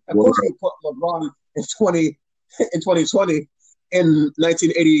back then. Of course, you put LeBron in 2020 in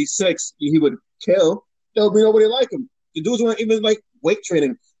 1986, he would kill. There would be nobody like him. The dudes weren't even weight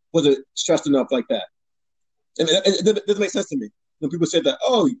training wasn't stressed enough like that. And it doesn't make sense to me when people say that,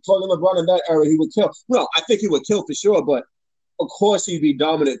 oh, you plug in LeBron in that era, he would kill. No, I think he would kill for sure, but of course he'd be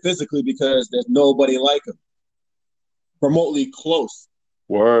dominant physically because there's nobody like him. Remotely close.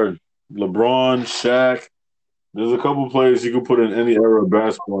 Word. LeBron, Shaq. There's a couple players you could put in any era of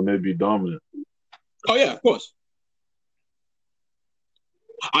basketball and they'd be dominant. Oh yeah, of course.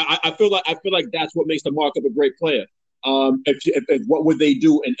 I feel like that's what makes the mark of a great player. If what would they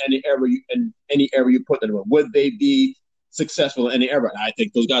do in any era you put them in? Would they be successful in any era? And I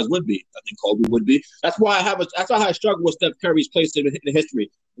think those guys would be. I think Kobe would be. That's why I struggle with Steph Curry's place in history.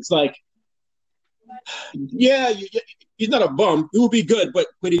 It's like, yeah, he's not a bum. He would be good, but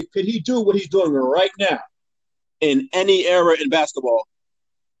could he do what he's doing right now in any era in basketball?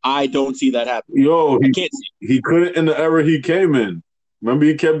 I don't see that happening. Yo, I can't see. He couldn't in the era he came in. Remember,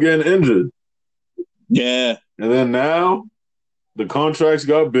 he kept getting injured. Yeah. And then now, the contracts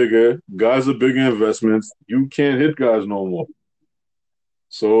got bigger. Guys are bigger investments. You can't hit guys no more.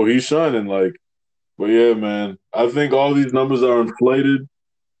 So he's shining. But yeah, man, I think all these numbers are inflated.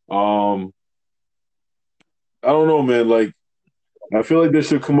 I don't know, man. I feel like they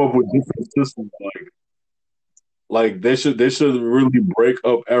should come up with different systems. They should really break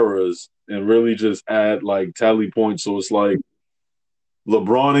up eras and really just add tally points. So it's like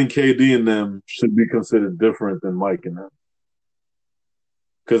LeBron and KD and them should be considered different than Mike and them.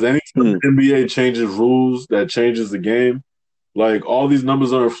 Because anytime the NBA changes rules, that changes the game. Like all these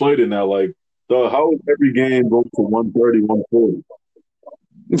numbers are inflated now. Like, how is every game going to 130, 140?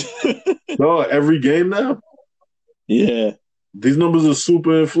 No, every game now. Yeah. These numbers are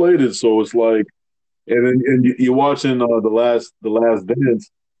super inflated. So it's like, and then you're watching the last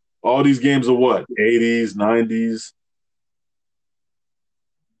dance. All these games are what 80s, 90s.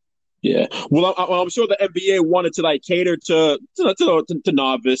 Yeah. Well, I'm sure the NBA wanted to like cater to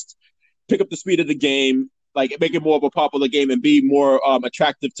novice, pick up the speed of the game, like make it more of a popular game and be more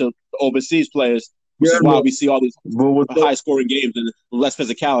attractive to overseas players, which Yeah, is why we see all these but high scoring games and less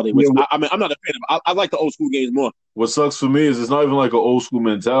physicality. Which yeah, I mean, I'm not a fan of. I like the old school games more. what sucks for me is it's not even like an old school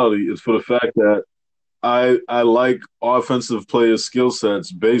mentality. It's for the fact that I like offensive players' skill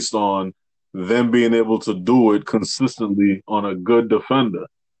sets based on them being able to do it consistently on a good defender.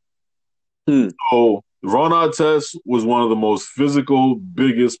 Hmm. So Ron Artest was one of the most physical,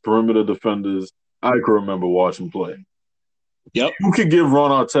 biggest perimeter defenders I can remember watching play. Yep. You could give Ron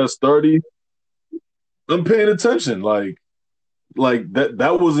Artest 30. I'm paying attention. Like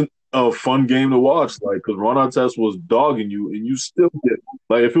that wasn't a fun game to watch. Like because Ron Artest was dogging you, and you still get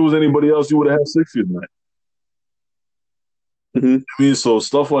like if it was anybody else, you would have had 60 tonight. Mm-hmm. I mean, so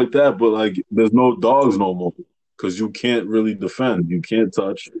stuff like that. But like, there's no dogs no more because you can't really defend. You can't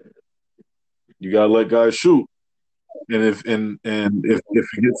touch. You gotta let guys shoot. And if you get to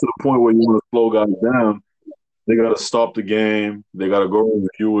the point where you want to slow guys down, they got to stop the game. They got to go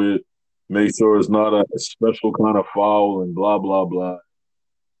review it, make sure it's not a special kind of foul, and blah blah blah.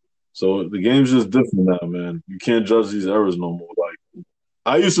 So the game's just different now, man. You can't judge these errors no more. Like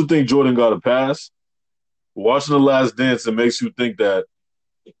I used to think Jordan got a pass. Watching The Last Dance, it makes you think that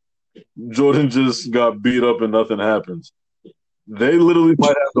Jordan just got beat up and nothing happens. They literally might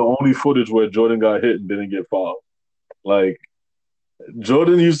have the only footage where Jordan got hit and didn't get fouled. Like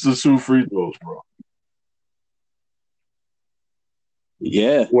Jordan used to shoot free throws, bro.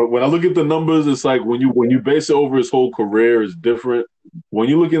 Yeah. When I look at the numbers, it's like when you base it over his whole career, it's different. When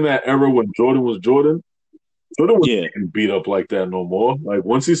you look in that era when Jordan was Jordan, Jordan wasn't Yeah. getting beat up like that no more. Like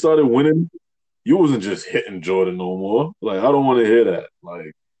once he started winning, you wasn't just hitting Jordan no more. Like I don't want to hear that.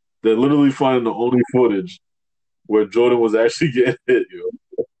 Like they're literally finding the only footage where Jordan was actually getting hit,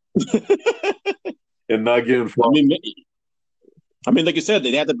 and not getting I fouled. mean, like you said,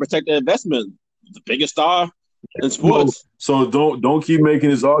 they had to protect their investment. The biggest star in sports. So don't keep making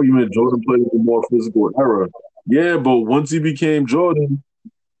this argument. Jordan played with a more physical era. Yeah, but once he became Jordan,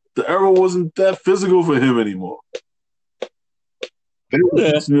 the era wasn't that physical for him anymore. They were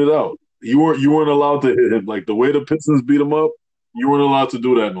Yeah. missing it out. You weren't allowed to hit him like the way the Pistons beat him up. You weren't allowed to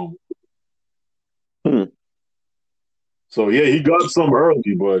do that no more. Hmm. So yeah, he got some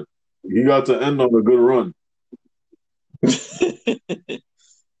early, but he got to end on a good run.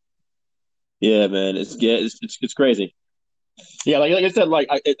 Yeah, man, it's crazy. Yeah, like I said,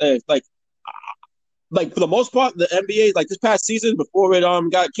 like for the most part, the NBA like this past season before it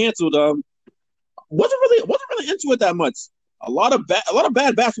got canceled wasn't really into it that much. A lot of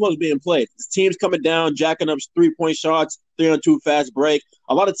bad basketball was being played. Teams coming down, jacking up 3-point shots, 3-on-2 fast break.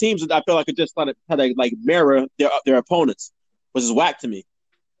 A lot of teams that I feel like it just had to like mirror their opponents, which is whack to me.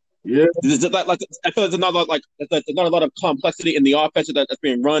 Yeah, Like I feel like there's not a lot of complexity in the offense that's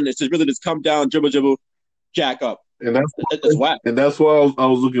being run. It's just really just come down, dribble, jack up. and that's It's whack. and that's why I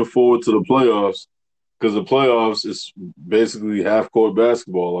was looking forward to the playoffs because the playoffs is basically half court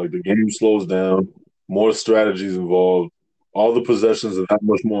basketball. Like the game slows down, more strategies involved. All the possessions are that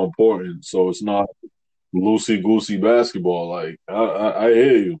much more important. So it's not loosey goosey basketball. Like I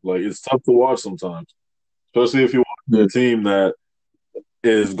hear you. Like it's tough to watch sometimes, especially if you're watching a team that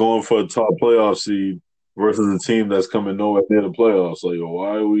is going for a top playoff seed versus a team that's coming nowhere near the playoffs. Like,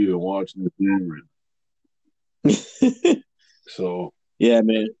 why are we even watching this game right now? So Yeah,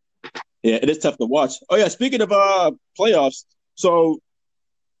 man. Yeah, it is tough to watch. Oh yeah, speaking of playoffs, so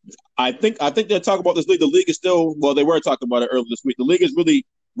I think they're talking about this league. The league is still they were talking about it earlier this week. The league is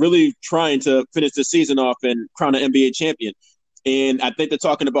really trying to finish the season off and crown an NBA champion. And I think they're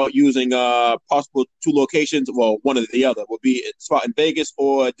talking about using possible two locations. Well, one or the other would be a spot in Vegas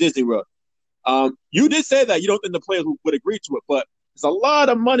or Disney World. You did say that you don't think the players would agree to it, but there's a lot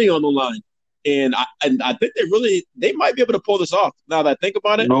of money on the line, and I think they might be able to pull this off. Now that I think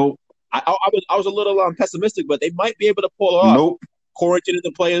about it, nope, I was a little pessimistic, but they might be able to pull it off. nope, Quarantining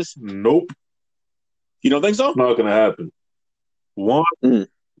the players. nope. You don't think so? It's not gonna happen. One, Mm.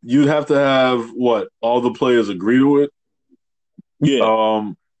 you'd have to have what all the players agree to it. Yeah.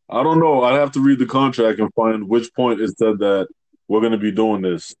 I don't know. I'd have to read the contract and find which point it said that we're going to be doing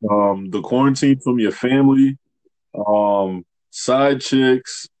this. The quarantine from your family, side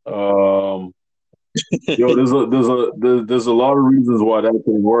chicks, Yo, there's a lot of reasons why that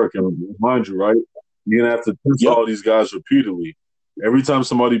can work, and mind you, right? You're gonna have to test Yep. all these guys repeatedly. Every time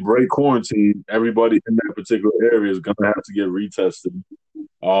somebody break quarantine, everybody in that particular area is gonna have to get retested.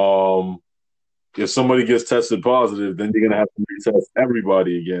 Um, if somebody gets tested positive, then you're gonna have to retest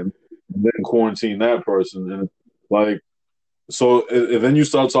everybody again, and then quarantine that person. And like, so and then you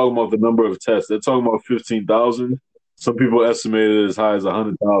start talking about the number of tests. They're talking about 15,000. Some people estimate it as high as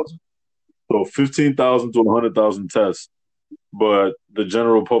 100,000. So 15,000 to 100,000 tests, but the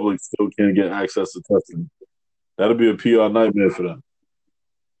general public still can't get access to testing. That'll be a PR nightmare for them.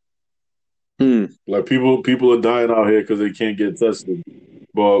 Hmm. Like people are dying out here because they can't get tested,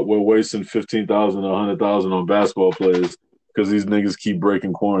 but we're wasting 15,000 or 100,000 on basketball players because these niggas keep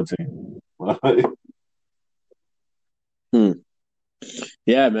breaking quarantine. Hmm.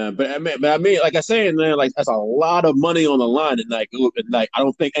 Yeah, man. But I mean, like I say, man, like that's a lot of money on the line, and like I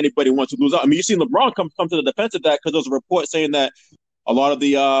don't think anybody wants to lose out. I mean, you seen LeBron come to the defense of that because there was a report saying that a lot of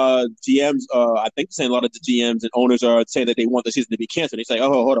the GMs, I think, saying a lot of the GMs and owners are saying that they want the season to be canceled. He's like,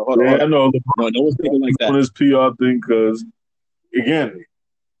 oh, hold on, hold on, Yeah, hold I on. know No, no one's thinking like LeBron's that. doing his PR thing because again,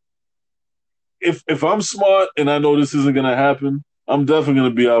 if I'm smart and I know this isn't gonna happen, I'm definitely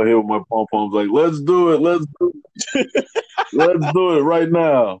gonna be out here with my pom poms like, let's do it, let's do it right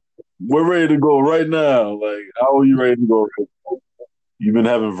now. We're ready to go right now. Like, how are you ready to go? You've been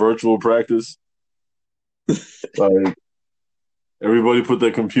having virtual practice. Like, everybody put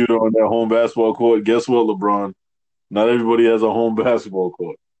their computer on their home basketball court. Guess what, LeBron? Not everybody has a home basketball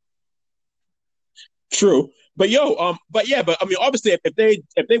court. True. But I mean, obviously,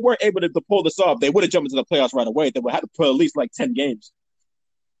 if they weren't able to pull this off, they would have jumped into the playoffs right away. They would have to put at least like 10 games.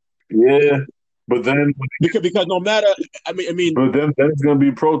 Yeah, but then, Because no matter, I mean, then it's gonna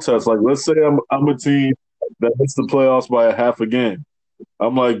be protests. Like, let's say I'm a team that missed the playoffs by a half a game.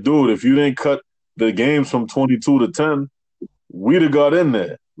 I'm like, dude, if you didn't cut the games from 22 to 10, we'd have got in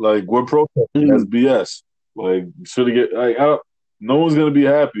there. Like, we're protesting. That's mm, BS. Like, should have get like no one's gonna be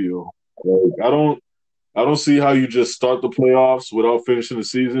happy. Yo. Like, I don't see how you just start the playoffs without finishing the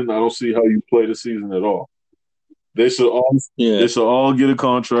season. I don't see how you play the season at all. They should all yeah, they should all get a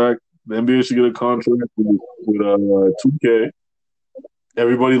contract. The NBA should get a contract with 2K.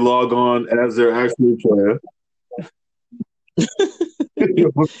 Everybody log on as their actual player.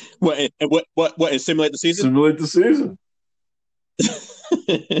 what and simulate the season? Simulate the season.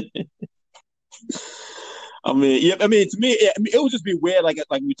 I mean, yeah. I mean, to me, it would just be weird. Like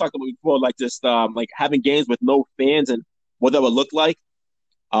we talked about before, like just like having games with no fans and what that would look like.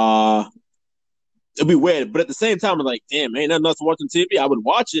 Uh, it'd be weird. But at the same time, I'm like, damn, ain't nothing else watching TV. I would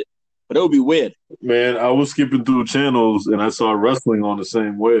watch it, but it would be weird. Man, I was skipping through channels and I saw wrestling on the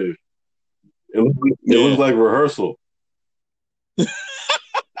same wave. It looked Yeah. like rehearsal. It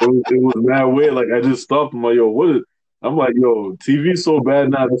was mad weird. Like I just stopped. I'm like, yo, what is? I'm like, yo, TV's so bad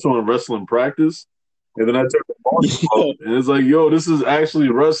now. They're showing wrestling practice, and then I turned the volume up, and it's like, yo, this is actually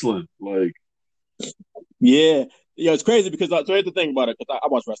wrestling. Like, Yeah, yeah, it's crazy because so here's the thing about it. Because I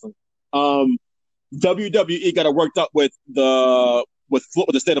watch wrestling. Um, WWE got it worked up with the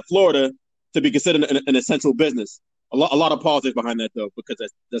state of Florida to be considered an essential business. A lot of politics behind that though, because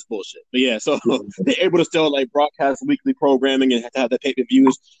that's bullshit. But yeah, so they're able to still like broadcast weekly programming and have their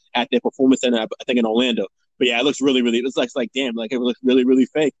pay-per-views at their performance center, I think in Orlando. But yeah, it looks really, really. It's like damn, like it looks really, really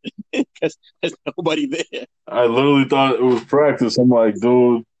fake because there's nobody there. I literally thought it was practice. I'm like,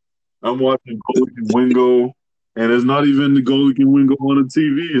 dude, I'm watching Goldie and Wingo, and it's not even the Goldie and Wingo on the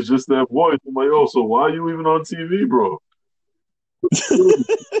TV. It's just that voice. I'm like, oh, so why are you even on TV, bro? Do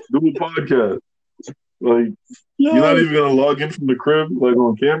a podcast. Like, you're not No, even gonna log in from the crib, like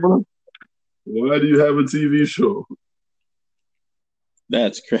on camera. Why do you have a TV show?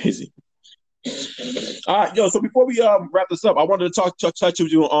 that's crazy. All right, yo. So before we wrap this up, I wanted to touch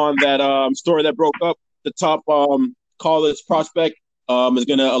with you on that story that broke up. The top college prospect is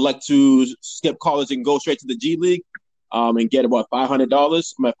going to elect to skip college and go straight to the G League and get about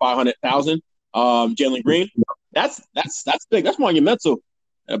 $500. I'm at 500,000. Jalen Green. That's big. That's monumental.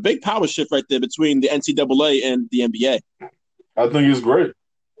 A big power shift right there between the NCAA and the NBA. I think it's great.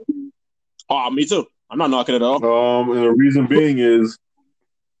 Oh, me too. I'm not knocking it off. And the reason being is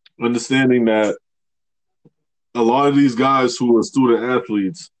understanding that a lot of these guys who are student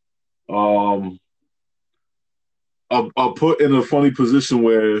athletes um, are put in a funny position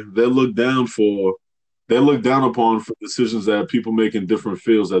where they're looked down upon for decisions that people make in different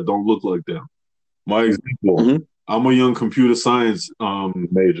fields that don't look like them. My example, Mm-hmm. I'm a young computer science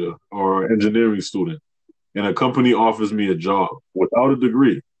major or engineering student, and a company offers me a job without a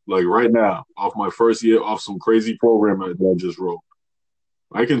degree, like right now, off my first year, off some crazy program that I just wrote.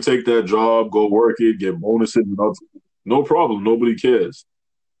 I can take that job, go work it, get bonuses, and no problem. Nobody cares.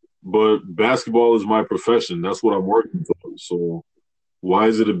 But basketball is my profession. That's what I'm working for. So why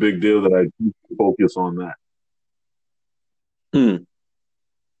is it a big deal that I focus on that? Hmm.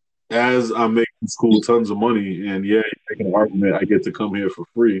 As I'm making school tons of money, and yeah, you make an argument, I get to come here for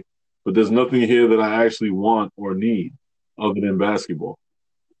free, but there's nothing here that I actually want or need other than basketball.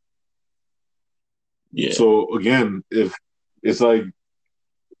 Yeah. So again, if it's like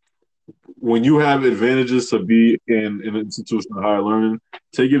when you have advantages to be in an institution of higher learning,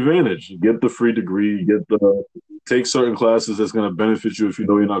 take advantage. Get the free degree, take certain classes that's going to benefit you if you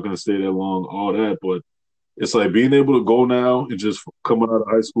know you're not going to stay there long, all that. But it's like being able to go now and just coming out of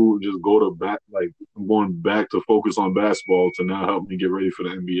high school and just go to back, like I'm going back to focus on basketball to now help me get ready for the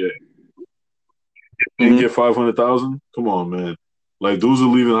NBA and Hmm. get 500,000. Come on, man. Like dudes are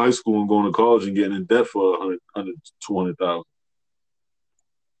leaving high school and going to college and getting in debt for 100, 200,000.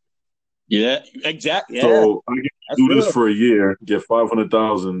 Yeah. Exactly. Yeah. So I can That's do this real. for a year, get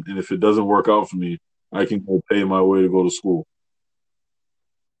 500,000, and if it doesn't work out for me, I can go pay my way to go to school.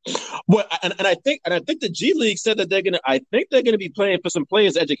 Well, and I think the G League said that they're gonna be playing for some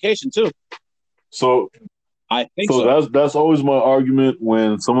players' education too. So I think so so. that's always my argument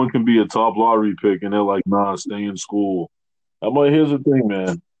when someone can be a top lottery pick and they're like, nah, stay in school. I'm like, here's the thing,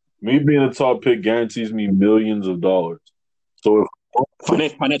 man. Me being a top pick guarantees me millions of dollars. So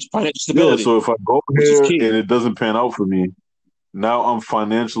Financial yeah, stability, so if I go which is here key. and it doesn't pan out for me, now I'm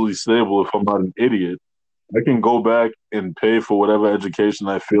financially stable if I'm not an idiot. I can go back and pay for whatever education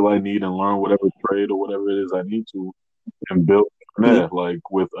I feel I need and learn whatever trade or whatever it is I need to and build from Mhm. there,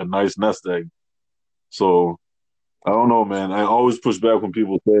 like with a nice nest egg. So I don't know, man. I always push back when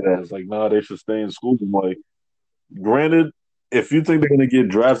people say that. It's like, nah, they should stay in school. I'm like, granted, if you think they're gonna get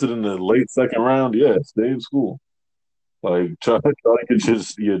drafted in the late second round, yeah, stay in school. Like try to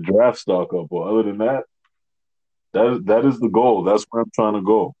get your draft stock up. But other than that, that is the goal. That's where I'm trying to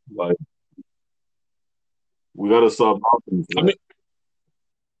go. Like we gotta stop knocking for I that. mean,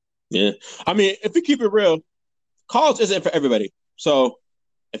 yeah. I mean, if you keep it real, college isn't for everybody. So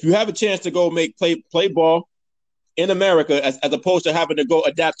if you have a chance to go play ball in America, as opposed to having to go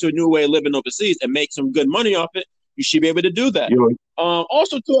adapt to a new way of living overseas and make some good money off it, you should be able to do that. You know,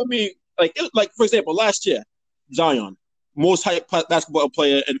 Also, too, I mean, like for example, last year, Zion, most hyped basketball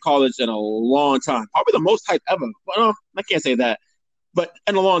player in college in a long time, probably the most hyped ever. Well, I can't say that, but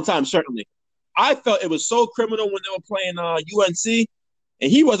in a long time, certainly. I felt it was so criminal when they were playing UNC,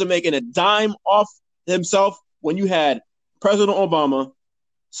 and he wasn't making a dime off himself when you had President Obama,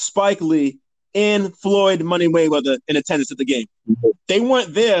 Spike Lee, and Floyd Money Mayweather in attendance at the game. They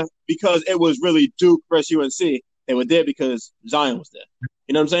weren't there because it was really Duke versus UNC. They were there because Zion was there.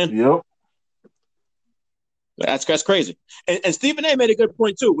 You know what I'm saying? yep. That's crazy. And Stephen A. made a good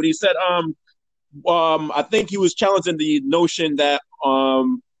point too when he said, I think he was challenging the notion that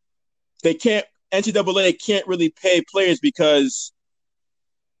they can't NCAA can't really pay players because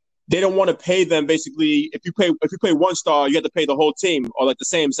they don't want to pay them. Basically, if you play one star, you have to pay the whole team or like the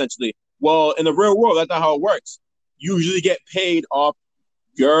same essentially. Well, in the real world, that's not how it works. You usually get paid off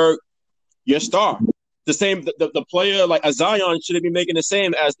your star. The same, the player like a Zion shouldn't be making the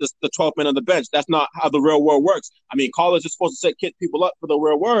same as the 12th man on the bench. That's not how the real world works. I mean, college is supposed to set people up for the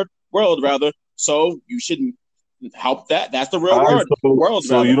real world rather. So you shouldn't help that. That's the real All right, world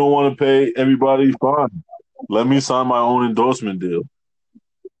so rather. you don't want to pay everybody fine. Let me sign my own endorsement deal.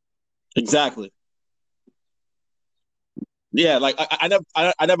 Exactly. Yeah, like I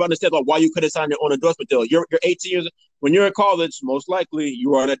never understood like why you couldn't sign your own endorsement deal. You're 18 years when you're in college. Most likely,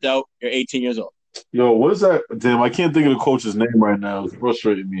 you are an adult. You're 18 years old. Yo, what is that? Damn, I can't think of the coach's name right now. It's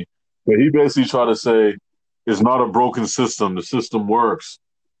frustrating me. But he basically tried to say it's not a broken system. The system works.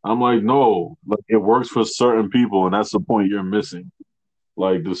 I'm like, no, like it works for certain people, and that's the point you're missing.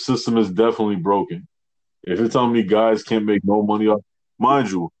 Like the system is definitely broken. If you're telling me guys can't make no money off,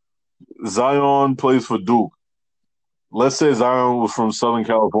 mind you, Zion plays for Duke. Let's say Zion was from Southern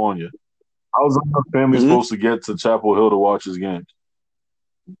California. How's Zion's family Mm-hmm. supposed to get to Chapel Hill to watch his games?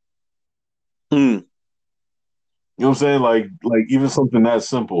 Mm. You know what I'm saying? Like even something that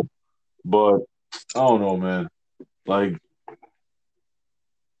simple. But I don't know, man. Like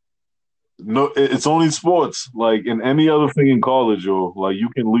no, it's only sports. Like in any other thing in college, yo, like you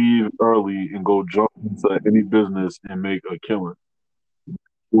can leave early and go jump into any business and make a killing.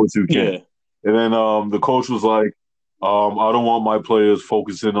 What you can. Yeah. And then the coach was like, I don't want my players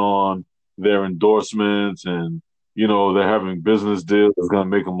focusing on their endorsements and they're having business deals that's gonna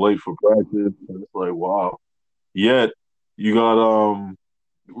make them late for practice. And it's like, wow. Yet you got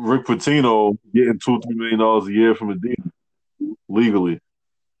Rick Pitino getting $2-3 million a year from Adidas legally.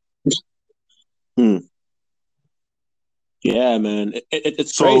 Hmm. Yeah, man,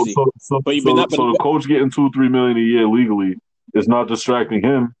 it's So crazy. so so But so so the coach getting 2-3 million a year legally is not distracting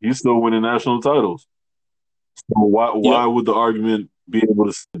him. He's still winning national titles. So yep. why would the argument be able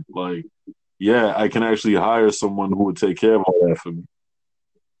to say, like, yeah, I can actually hire someone who would take care of all that for me,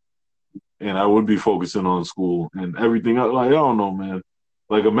 and I would be focusing on school and everything else. Like, I don't know, man.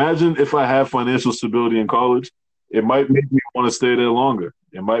 Like, imagine if I have financial stability in college, it might make me want to stay there longer.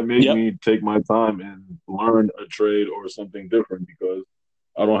 It might make Yep. me take my time and learn a trade or something different because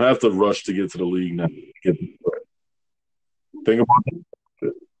I don't have to rush to get to the league now. Think about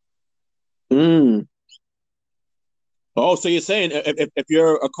that. Mm. Oh, so you're saying if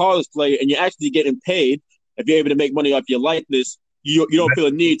you're a college player and you're actually getting paid, if you're able to make money off your likeness, you don't feel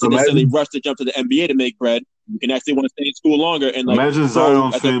a need to necessarily Imagine, rush to jump to the NBA to make bread. You can actually want to stay in school longer and like imagine grow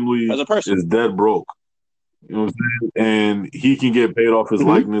Zion's as family a person. is dead broke. You know what I'm saying? And he can get paid off his Mm-hmm.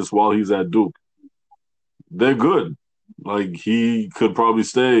 likeness while he's at Duke. They're good. Like, he could probably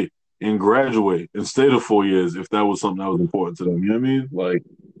stay and graduate and stay the 4 years if that was something that was important to them. You know what I mean? Like,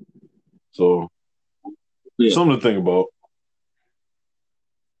 so Yeah. something to think about.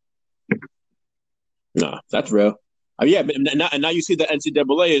 No, that's real. Yeah, and now you see the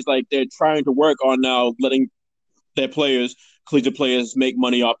NCAA is like they're trying to work on now letting their players, collegiate players, make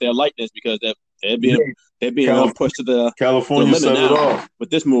money off their likeness because they're being Yeah. they're being pushed to the California limit set it now off. with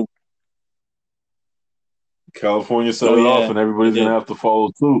this move. California set Oh it off, yeah, and they everybody's gonna did. have to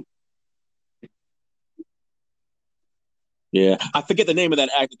follow suit. Yeah, I forget the name of that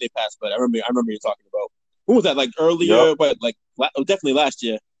act that they passed, but I remember you talking about. Who was that? Like Yep. earlier, but like definitely last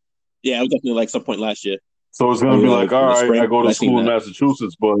year. Yeah, it was definitely like some point last year. So it's gonna Maybe be like like, all in the right, I spring. go But to I seen school in that.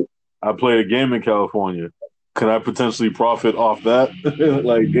 Massachusetts, but I played a game in California. Can I potentially profit off that?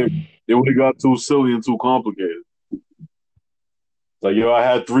 Like, it would have got too silly and too complicated. Like, yo, I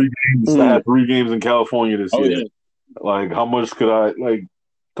had 3 games. I Mm. had 3 games in California this Oh year. yeah. Like, how much could I like?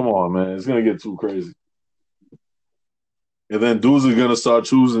 Come on, man, it's gonna get too crazy. And then dudes are gonna start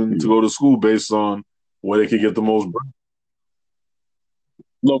choosing to Mm. go to school based on where they could get the most bread.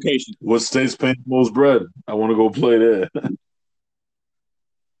 Location. What state's paying the most bread? I want to go play there.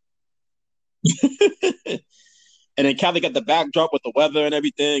 And then Cali got the backdrop with the weather and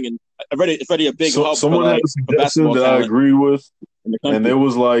everything, and it's already a big So hub someone had a for suggestion basketball that I talent agree with, in the and it country.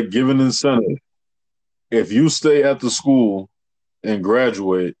 was like give an incentive. If you stay at the school and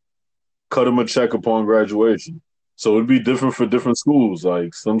graduate, cut them a check upon graduation. So it'd be different for different schools.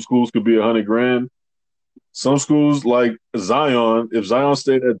 Like, some schools could be 100 grand. Some schools, like Zion, if Zion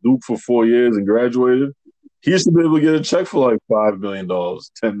stayed at Duke for 4 years and graduated, he used to be able to get a check for like $5 million,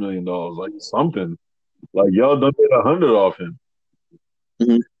 $10 million, like something. Like, y'all done made 100 off him.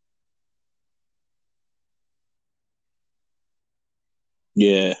 Mm-hmm.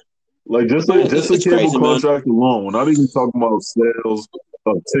 Yeah, Like, just yeah, like just a it's cable crazy, man. contract alone. We're not even talking about sales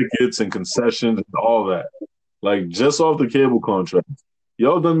of tickets and concessions and all that. Like, just off the cable contract,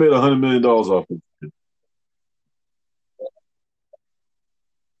 y'all done made $100 million off it.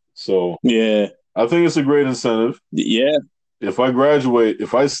 So Yeah, I think it's a great incentive. yeah. If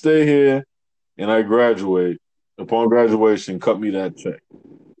I stay here and I graduate, upon graduation, cut me that check.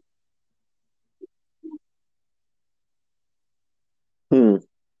 Hmm.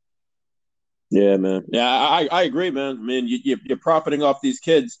 Yeah, man. Yeah, I agree, man. I mean, you're profiting off these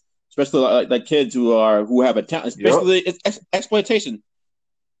kids, especially like kids who have a talent. It's Yep. basically it's exploitation.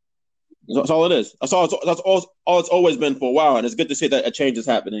 That's all it is. That's all it's always been for a while, and it's good to see that a change is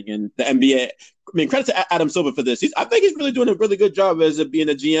happening in the NBA. I mean, credit to Adam Silver for this. I think he's really doing a really good job as being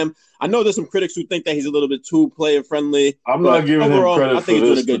a GM. I know there's some critics who think that he's a little bit too player friendly, I'm not but giving him overall, credit I think for he's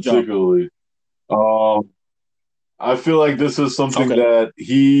doing a this good job. particularly. Um, I feel like this is something Okay. that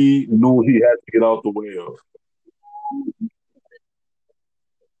he knew he had to get out the way of.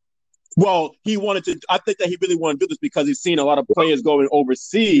 Well, he wanted to. I think that he really wanted to do this because he's seen a lot of players going Yep.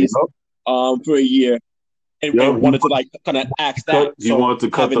 overseas for a year Yep. and wanted to like kind of axe that. He So wanted to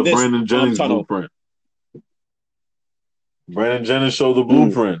cut having the this Brandon Jennings tunnel. blueprint. Brandon Jennings showed the Mm.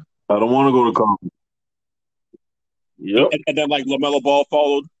 blueprint. I don't want to go to college. Yep. And then like LaMelo Ball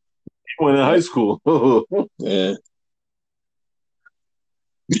followed. He went in high Yep. school. Yeah.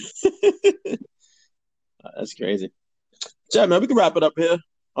 That's crazy. Yeah, man, we can wrap it up here.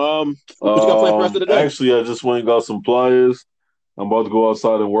 What you got planned for the rest of the day? Actually, I just went and got some pliers. I'm about to go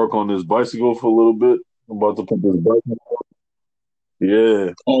outside and work on this bicycle for a little bit. I'm about to put this bike on.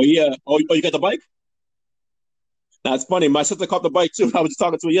 Yeah. Oh yeah. Oh, you got the bike? That's funny. My sister caught the bike too. I was just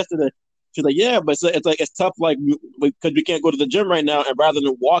talking to her yesterday. She's like, "Yeah, but it's like it's tough, like because we can't go to the gym right now, and rather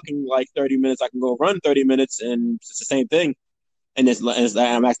than walking like 30 minutes, I can go run 30 minutes, and it's the same thing. And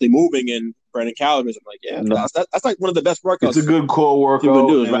I'm actually moving, and burning calories. I'm like, yeah, No. that's like one of the best workouts. It's a good core people can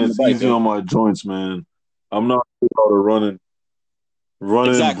do workout, is and riding the it's bike. easy on my joints, man. I'm not about to running,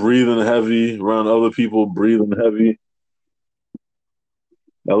 Exactly. breathing heavy around other people, breathing heavy.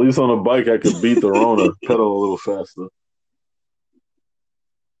 At least on a bike, I could beat the Rona, pedal a little faster.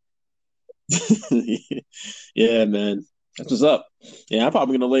 Yeah, man. That's what's up. Yeah, I'm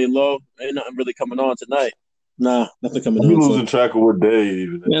probably gonna lay low. Ain't nothing really coming on tonight. Nah, nothing coming I'll be on. So losing track of what day it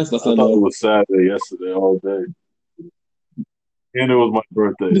even yeah, is. that's I nothing. thought it was Saturday yesterday all day. And it was my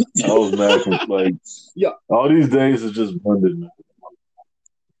birthday. I was mad. Like, Yeah. all these days is just blended, man.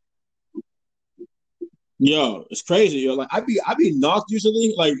 Yo, it's crazy. Yo, like I be knocked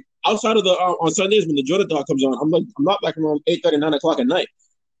usually. Like outside of the on Sundays when the Jordan dog comes on, I'm not like around 8:30, 9 o'clock at night.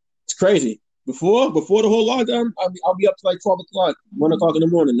 It's crazy. Before the whole lockdown, I'll be up to like 12 o'clock, 1 o'clock in the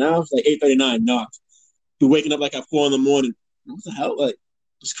morning. Now it's like 8:39 knocked. You're waking up like at 4 in the morning. What the hell? Like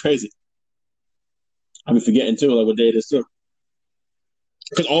it's crazy. I be forgetting too, like what day it is too.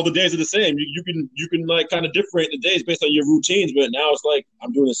 Because all the days are the same. You can like kind of differentiate the days based on your routines, but now it's like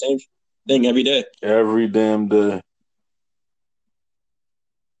I'm doing the same thing every day. Every damn day.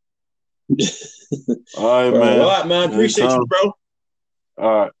 All right, Bro, man. all right, man. Appreciate Anytime. you, bro.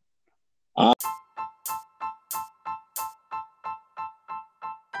 All right.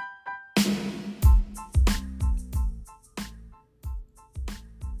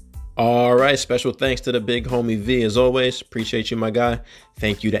 All right, special thanks to the big homie V as always. Appreciate you, my guy.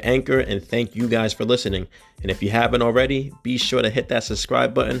 Thank you to Anchor, and thank you guys for listening. And if you haven't already, be sure to hit that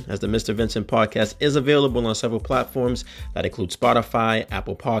subscribe button, as the Mr. Vincent podcast is available on several platforms that include Spotify,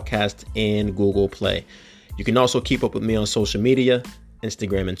 Apple Podcasts, and Google Play. You can also keep up with me on social media,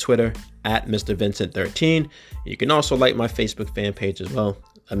 Instagram and Twitter at Mr. Vincent 13. You can also like my Facebook fan page as well,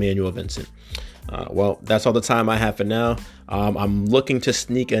 Emmanuel Vincent. Well, that's all the time I have for now. I'm looking to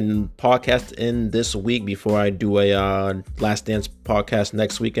sneak a podcast in this week before I do a Last Dance podcast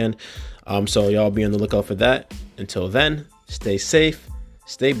next weekend. So y'all be on the lookout for that. Until then, stay safe,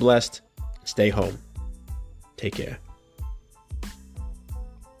 stay blessed, stay home. Take care.